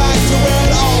me back to where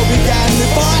it all began.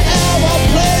 Before I ever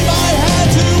played my hand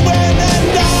to win,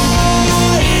 and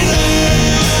I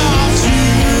left you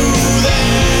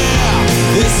there.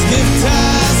 This gift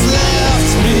has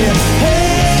left me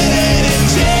hated and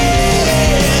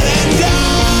jaded, and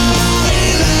I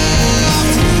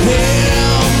left him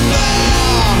there.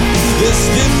 This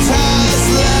gift has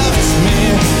left me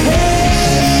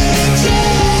hated and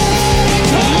jaded,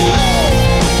 cold.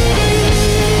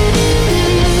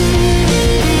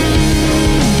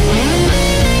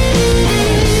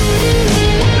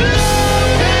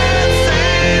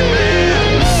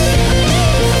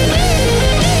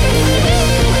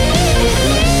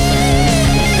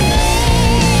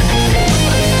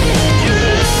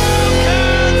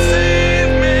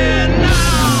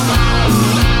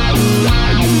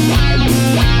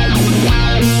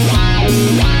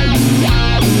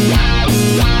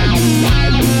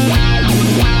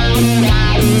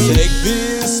 Take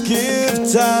this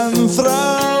gift and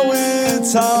throw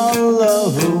it all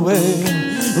away.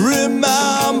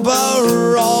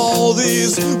 Remember all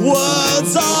these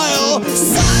words I'll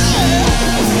say.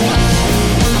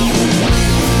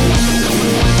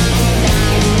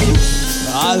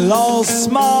 I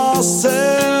lost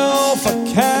myself,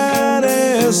 I can't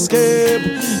escape.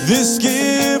 This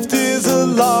gift is a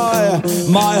lie,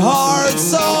 my heart's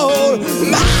so